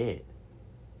saying he's dead.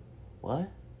 What?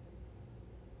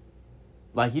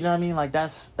 Like, you know what I mean? Like,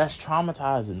 that's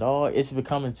traumatizing, dog. It's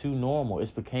becoming too normal.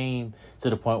 It's became to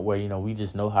the point where, we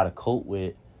just know how to cope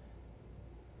with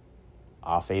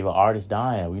our favorite artist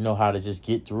dying. We know how to just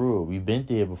get through it. We've been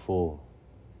there before.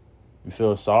 We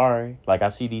feel sorry. Like, I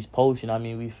see these posts,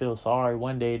 we feel sorry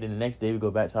one day, then the next day we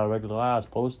go back to our regular lives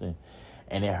posting.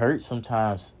 And it hurts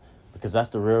sometimes because that's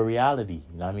the real reality.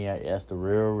 That's the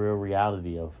real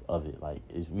reality of it. Like,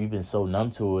 we've been so numb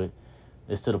to it.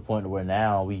 It's to the point where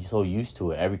now we so used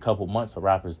to it. Every couple months a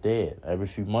rapper's dead. Every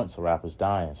few months a rapper's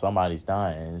dying. Somebody's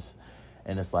dying.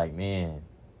 And it's like, man,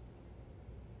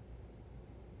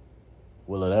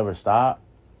 will it ever stop?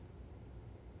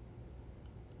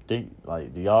 Do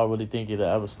y'all really think it'll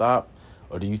ever stop?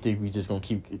 Or do you think we're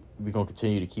gonna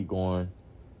continue to keep going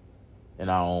in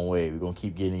our own way? We're gonna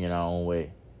keep getting in our own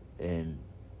way and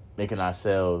making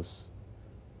ourselves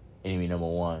enemy number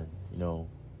one.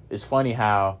 It's funny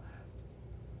how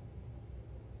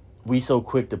we so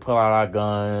quick to pull out our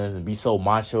guns and be so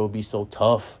macho, be so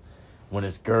tough when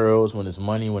it's girls, when it's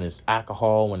money, when it's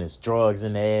alcohol, when it's drugs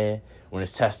in the air, when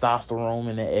it's testosterone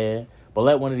in the air. But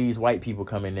let one of these white people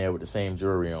come in there with the same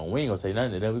jewelry on. We ain't gonna say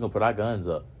nothing to them. We're gonna put our guns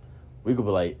up. We gonna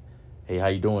be like, hey, how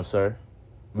you doing, sir?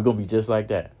 We're gonna be just like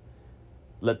that.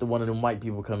 Let one of them white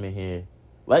people come in here.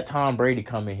 Let Tom Brady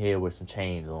come in here with some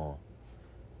chains on.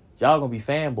 Y'all gonna be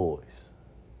fanboys.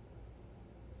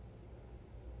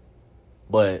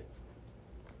 But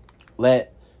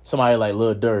let somebody like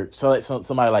Lil Durk, so let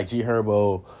somebody like G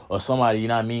Herbo or somebody, you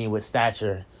know what I mean, with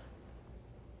stature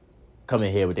come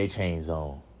in here with their chains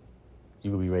on.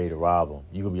 You gonna be ready to rob them.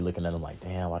 You gonna be looking at them like,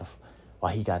 damn,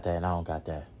 why he got that and I don't got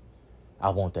that? I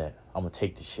want that. I'm gonna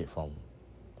take this shit from him.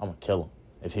 I'm gonna kill him.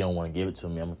 If he don't want to give it to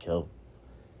me, I'm gonna kill him.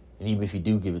 And even if he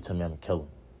do give it to me, I'm gonna kill him.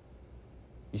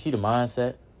 You see the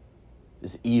mindset?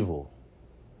 It's evil.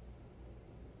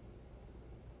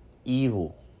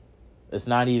 Evil. It's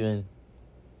not even...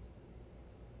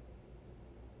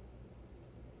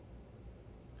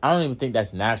 I don't even think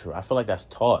that's natural. I feel like that's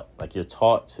taught. Like, you're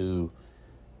taught to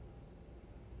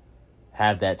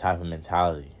have that type of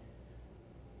mentality.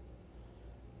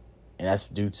 And that's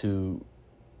due to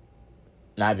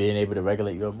not being able to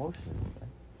regulate your emotions.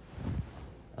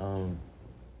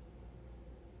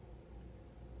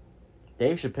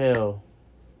 Dave Chappelle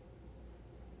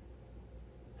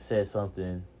said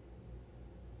something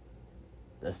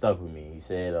that stuck with me. He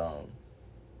said,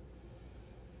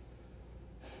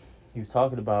 he was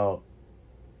talking about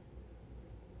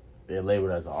being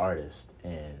labeled as an artist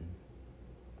and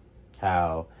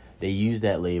how they use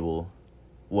that label.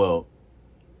 Well,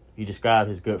 he described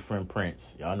his good friend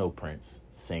Prince. Y'all know Prince,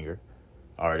 singer,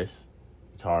 artist,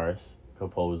 guitarist,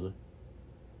 composer,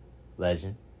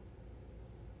 legend.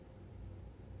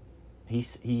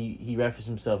 He referenced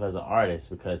himself as an artist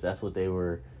because that's what they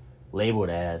were labeled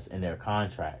as in their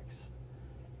contracts.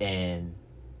 And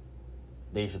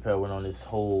Dave Chappelle went on this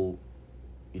whole,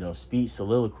 speech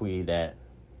soliloquy that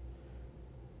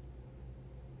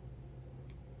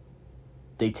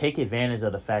they take advantage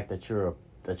of the fact that you're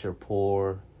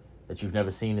poor, that you've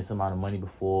never seen this amount of money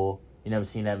before, you never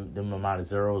seen them amount of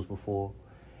zeros before,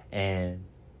 and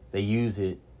they use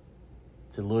it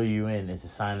to lure you in into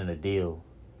signing a deal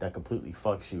that completely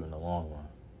fucks you in the long run.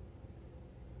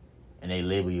 And they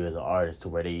label you as an artist to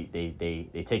where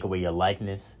they take away your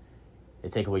likeness, they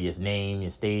take away your name,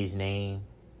 your stage name,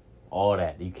 all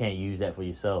that. You can't use that for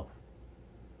yourself.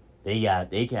 They have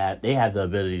the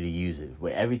ability to use it.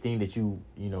 With everything that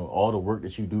all the work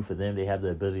that you do for them, they have the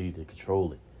ability to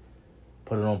control it.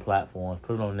 Put it on platforms,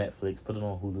 put it on Netflix, put it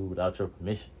on Hulu without your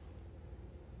permission.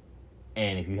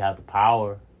 And if you have the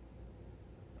power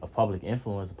of public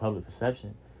influence and public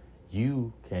perception,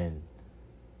 you can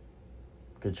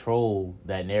control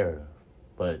that narrative.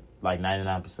 But like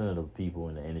 99% of the people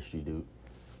in the industry do,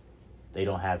 they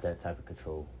don't have that type of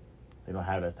control. They don't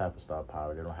have that type of star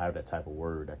power. They don't have that type of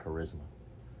word, that charisma.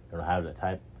 They don't have that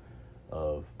type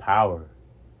of power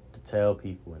to tell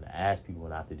people and to ask people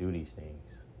not to do these things.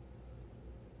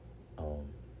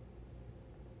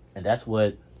 And that's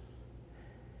what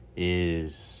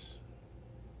is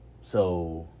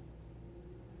so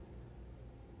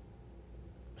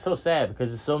sad,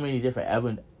 because there's so many different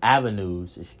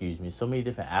avenues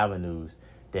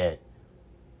that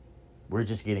we're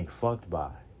just getting fucked by.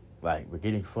 Like, we're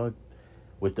getting fucked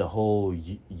with the whole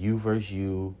you versus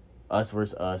you, us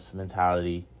versus us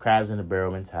mentality, crabs in the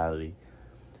barrel mentality.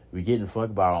 We're getting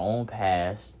fucked by our own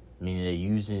past, meaning they're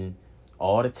using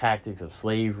all the tactics of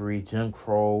slavery, Jim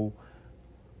Crow,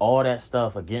 all that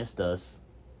stuff against us.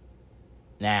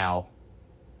 Now,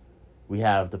 we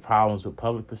have the problems with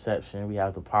public perception. We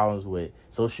have the problems with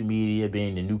social media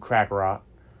being the new crack rock.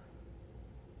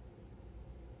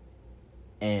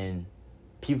 And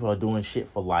people are doing shit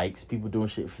for likes. People doing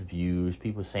shit for views.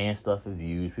 People saying stuff for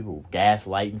views. People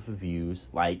gaslighting for views,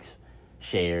 likes,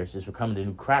 shares. It's becoming the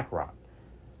new crack rock.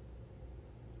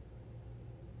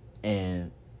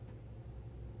 And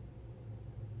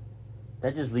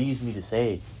that just leaves me to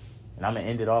say, and I'm going to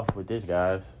end it off with this,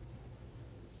 guys,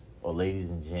 or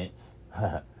ladies and gents.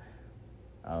 We're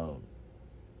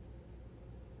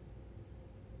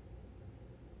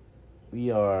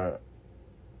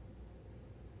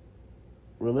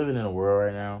living in a world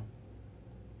right now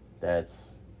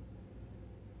that's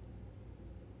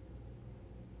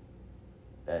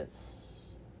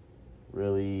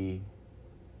really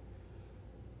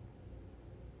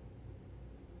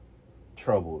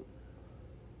troubled.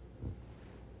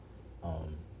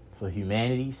 For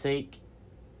humanity's sake,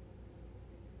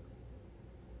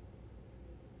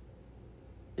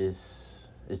 it's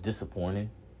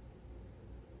disappointing.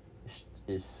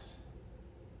 It's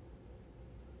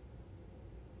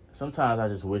sometimes I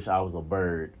just wish I was a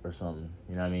bird or something.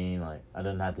 You know what I mean? Like, I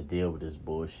didn't have to deal with this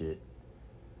bullshit.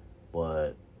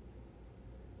 But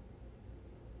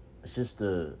it's just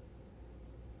the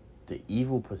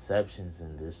evil perceptions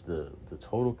and just the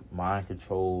total mind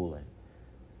control and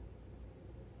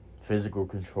physical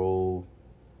control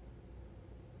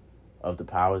of the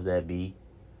powers that be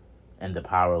and the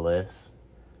powerless.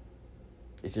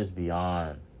 It's just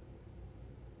beyond.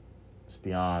 It's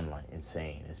beyond like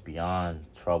insane. It's beyond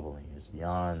troubling. It's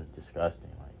beyond disgusting.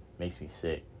 Like, makes me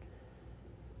sick.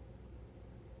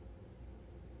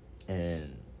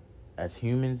 And as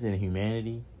humans in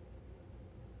humanity,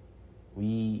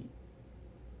 we're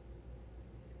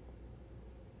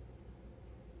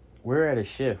at a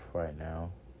shift right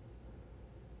now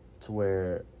to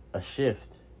where a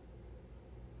shift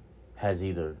has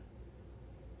either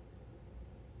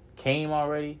came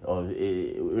already, or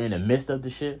we're in the midst of the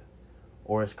shift,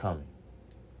 or it's coming.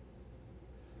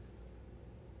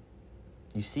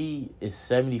 You see, it's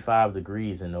 75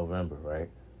 degrees in November, right?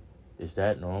 Is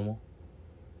that normal?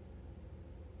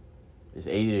 It's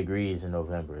 80 degrees in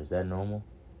November. Is that normal?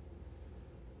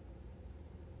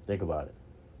 Think about it.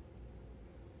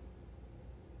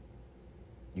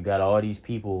 You got all these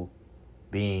people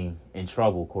being in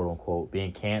trouble, quote unquote,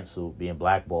 being canceled, being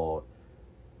blackballed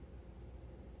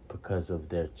because of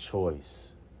their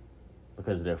choice,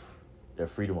 because of their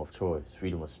freedom of choice,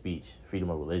 freedom of speech, freedom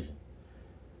of religion,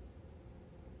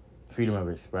 freedom of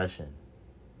expression.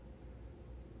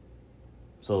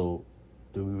 So,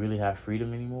 do we really have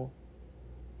freedom anymore?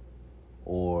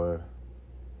 Or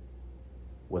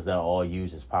was that all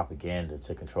used as propaganda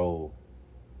to control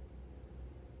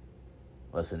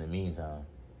us in the meantime?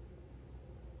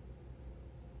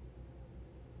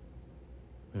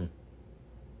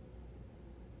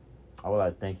 I would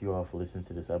like to thank you all for listening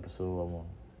to this episode.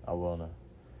 I want to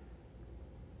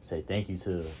say thank you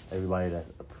to everybody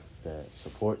that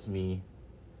supports me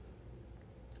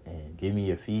and give me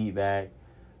your feedback.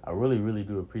 I really, really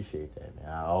do appreciate that, man.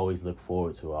 I always look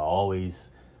forward to it.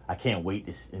 I can't wait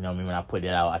to, when I put it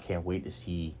out, I can't wait to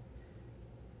see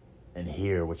and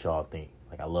hear what y'all think.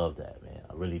 Like, I love that, man.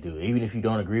 I really do. Even if you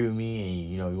don't agree with me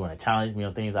and, you want to challenge me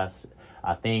on things I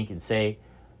think and say,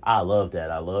 I love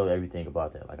that. I love everything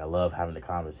about that. Like, I love having the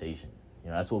conversation.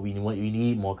 That's what we want. We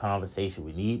need more conversation.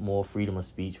 We need more freedom of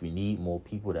speech. We need more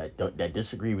people that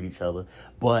disagree with each other,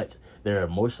 but they're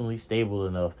emotionally stable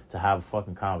enough to have a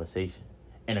fucking conversation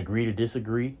and agree to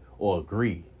disagree, or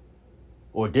agree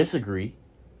or disagree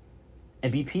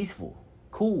and be peaceful.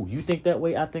 Cool. You think that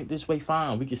way, I think this way,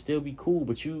 fine. We can still be cool,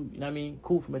 but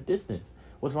cool from a distance.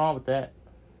 What's wrong with that?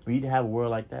 We need to have a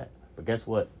world like that. But guess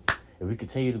what? If we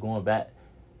continue to going back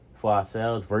for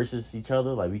ourselves versus each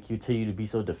other, like we continue to be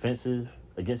so defensive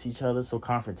against each other, so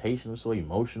confrontational, so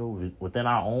emotional within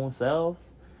our own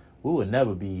selves, we would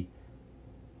never be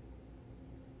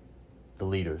the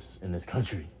leaders in this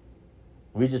country.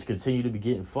 We just continue to be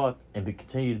getting fucked and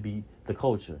continue to be the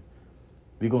culture.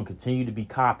 We're going to continue to be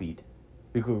copied.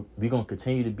 We're going to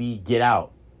continue to be get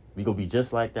out. We're going to be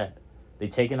just like that. They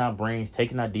taking our brains,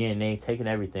 taking our DNA, taking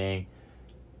everything,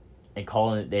 and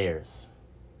calling it theirs.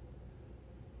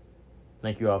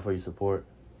 Thank you all for your support.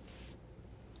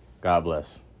 God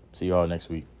bless. See you all next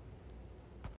week.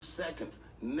 Seconds.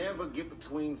 Never get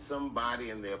between somebody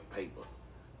and their paper.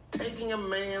 Taking a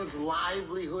man's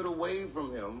livelihood away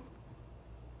from him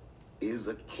is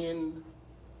akin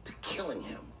to killing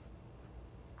him.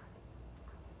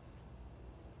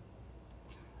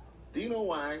 Do you know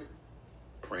why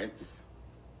Prince,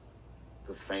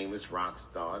 the famous rock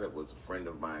star that was a friend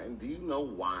of mine, do you know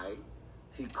why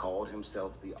he called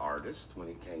himself the artist when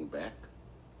he came back?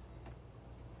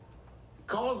 He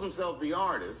calls himself the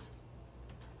artist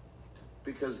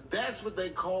because that's what they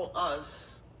call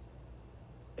us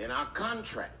in our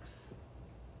contracts.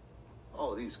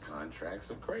 Oh, these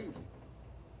contracts are crazy.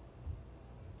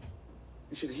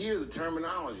 You should hear the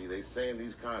terminology they say in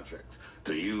these contracts.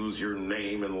 To use your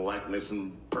name and likeness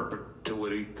in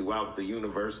perpetuity throughout the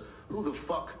universe. Who the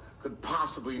fuck could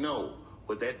possibly know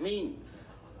what that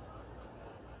means?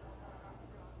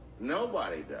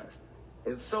 Nobody does.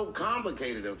 It's so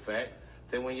complicated, in fact,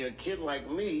 that when you're a kid like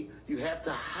me, you have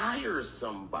to hire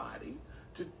somebody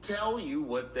to tell you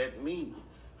what that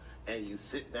means. And you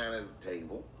sit down at a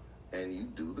table and you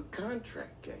do the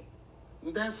contract game.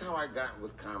 And that's how I got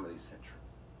with Comedy Central.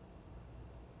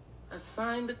 I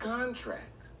signed the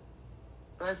contract.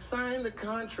 But I signed the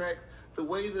contract the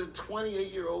way the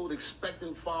 28-year-old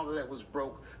expectant father that was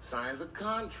broke signs a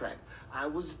contract. I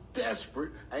was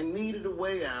desperate. I needed a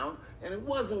way out. And it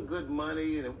wasn't good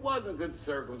money and it wasn't good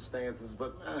circumstances.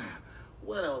 But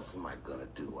what else am I going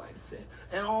to do, I said.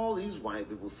 And all these white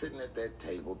people sitting at that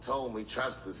table told me,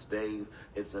 trust us, Dave,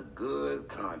 it's a good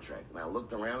contract. And I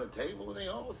looked around the table and they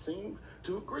all seemed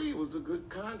to agree it was a good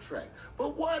contract.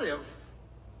 But what if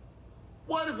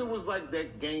it was like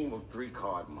that game of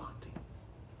three-card Monte?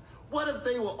 What if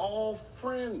they were all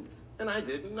friends and I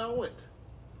didn't know it?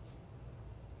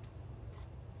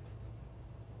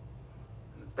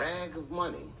 And the bag of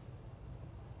money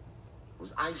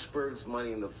was Iceberg's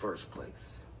money in the first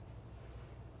place.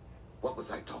 What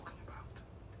was I talking about?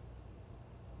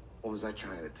 What was I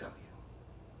trying to tell you?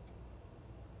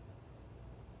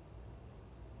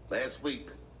 Last week,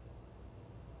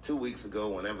 2 weeks ago,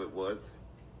 whenever it was,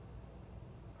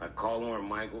 I call Lauren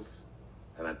Michaels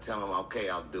and I tell him, okay,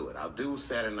 I'll do it. I'll do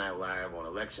Saturday Night Live on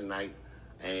election night.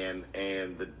 And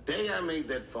the day I made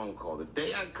that phone call, the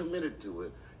day I committed to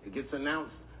it, it gets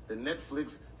announced that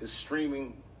Netflix is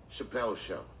streaming Chappelle's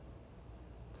show.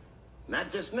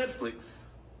 Not just Netflix.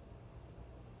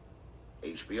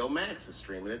 HBO Max is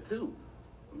streaming it too.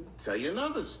 Let me tell you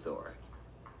another story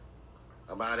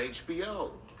about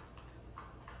HBO.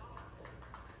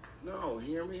 No,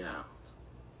 hear me out.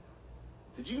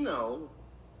 Did you know,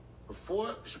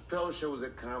 before Chappelle's show was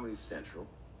at Comedy Central,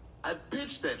 I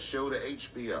pitched that show to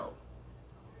HBO.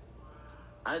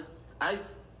 I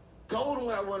told them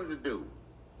what I wanted to do.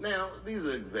 Now, these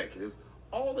are executives.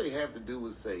 All they have to do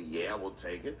is say, yeah, we'll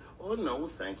take it, or no,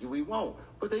 thank you, we won't.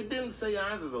 But they didn't say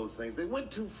either of those things. They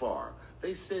went too far.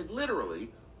 They said, literally,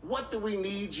 what do we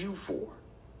need you for?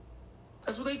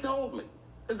 That's what they told me.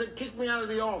 As they kicked me out of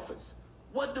the office.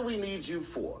 What do we need you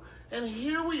for? And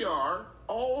here we are,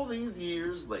 all these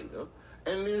years later,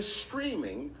 and they're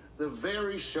streaming the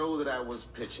very show that I was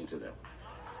pitching to them.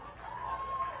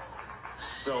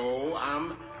 So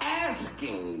I'm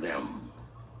asking them,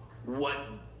 what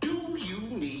do you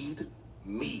need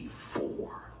me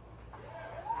for?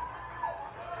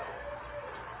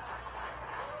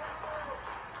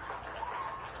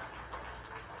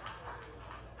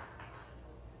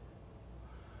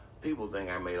 People think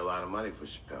I made a lot of money for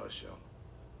Chappelle's show.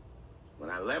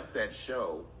 When I left that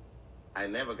show, I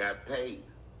never got paid.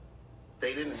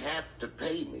 They didn't have to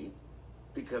pay me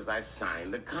because I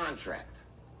signed the contract.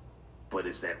 But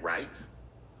is that right?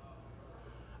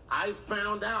 I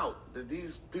found out that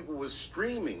these people were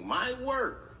streaming my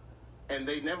work and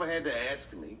they never had to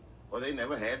ask me or they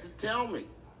never had to tell me.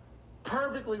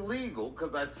 Perfectly legal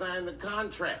because I signed the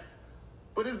contract.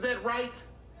 But is that right?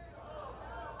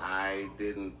 I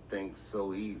didn't think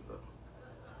so either.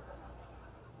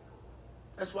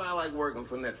 That's why I like working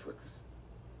for Netflix.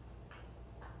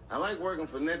 I like working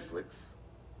for Netflix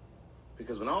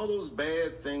because when all those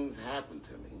bad things happened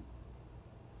to me,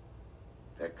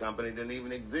 that company didn't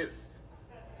even exist.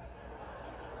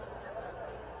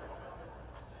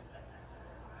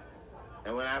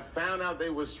 And when I found out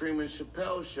they were streaming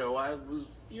Chappelle's show, I was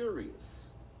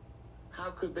furious.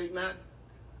 How could they not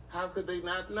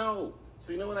know?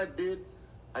 So you know what I did?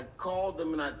 I called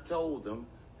them and I told them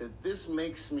that this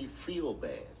makes me feel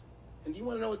bad. And do you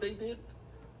want to know what they did?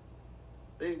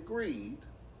 They agreed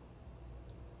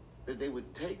that they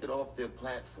would take it off their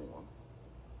platform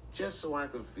just so I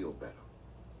could feel better.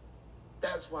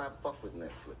 That's why I fuck with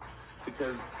Netflix.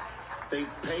 Because they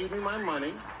paid me my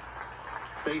money,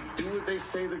 they do what they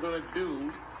say they're gonna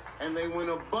do, and they went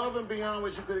above and beyond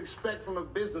what you could expect from a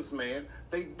businessman.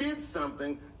 They did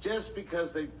something just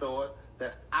because they thought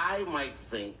that I might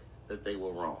think that they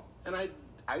were wrong. And I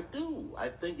do. I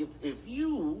think if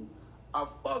you are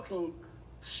fucking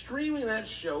streaming that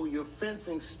show, you're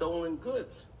fencing stolen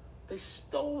goods. They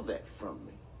stole that from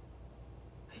me.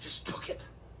 They just took it.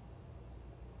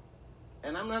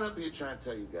 And I'm not up here trying to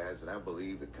tell you guys that I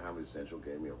believe that Comedy Central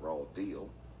gave me a raw deal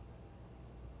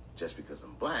just because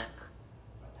I'm black.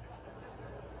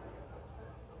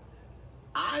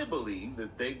 I believe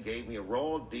that they gave me a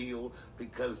raw deal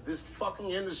because this fucking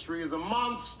industry is a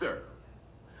monster.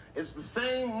 It's the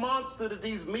same monster that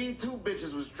these Me Too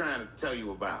bitches was trying to tell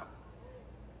you about.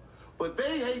 But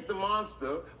they hate the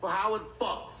monster for how it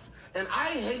fucks. And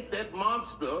I hate that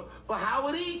monster for how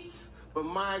it eats. But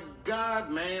my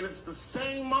God, man, it's the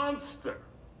same monster.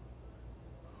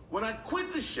 When I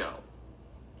quit the show,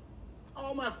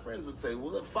 all my friends would say,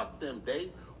 well, fuck them,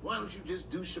 Dave. Why don't you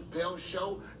just do Chappelle's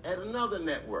show at another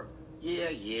network? Yeah.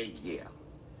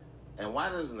 And why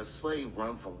doesn't a slave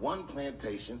run from one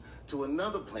plantation to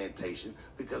another plantation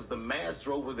because the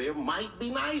master over there might be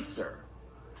nicer?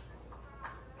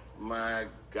 My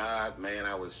God, man,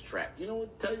 I was trapped. You know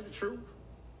what? Tell you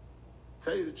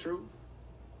the truth.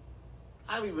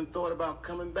 I've even thought about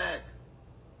coming back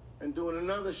and doing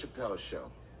another Chappelle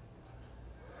show.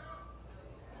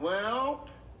 Well,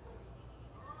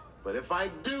 but if I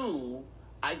do,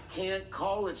 I can't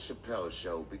call it Chappelle's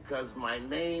show because my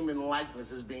name and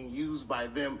likeness is being used by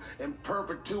them in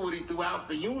perpetuity throughout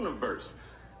the universe.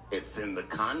 It's in the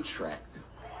contract.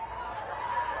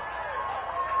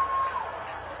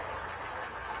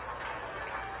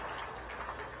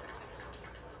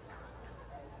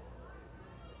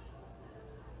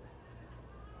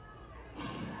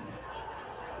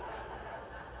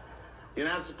 You're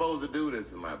not supposed to do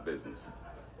this in my business.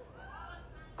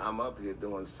 I'm up here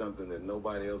doing something that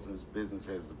nobody else in this business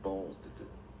has the balls to do.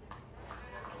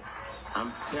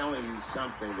 I'm telling you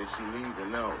something that you need to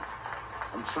know.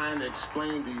 I'm trying to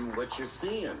explain to you what you're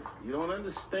seeing. You don't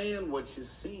understand what you're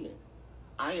seeing.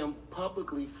 I am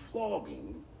publicly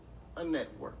flogging a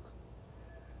network.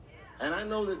 And I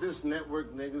know that this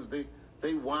network niggas,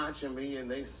 they watching me and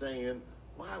they saying,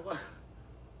 why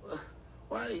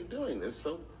are you doing this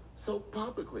so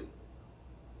publicly?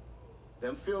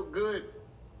 Doesn't feel good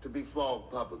to be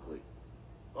flogged publicly.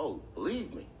 Oh,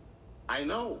 believe me, I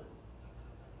know.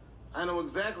 I know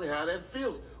exactly how that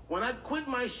feels. When I quit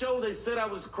my show, they said I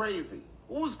was crazy.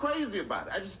 What was crazy about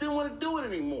it? I just didn't want to do it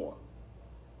anymore.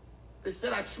 They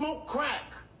said I smoked crack.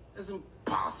 That's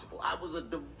impossible. I was a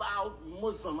devout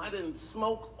Muslim. I didn't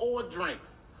smoke or drink.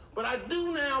 But I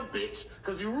do now, bitch,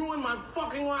 because you ruined my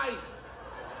fucking life.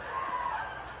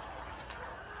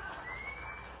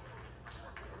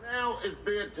 Now it's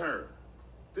their turn.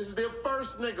 This is their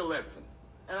first nigga lesson,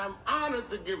 and I'm honored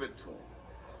to give it to them.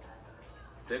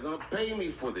 They're gonna pay me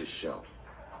for this show.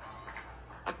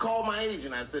 I called my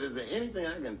agent. I said, is there anything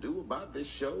I can do about this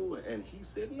show? And he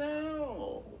said,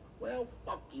 no. Well,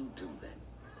 fuck you too then.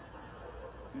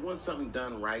 If you want something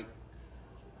done right,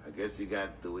 I guess you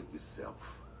gotta do it yourself.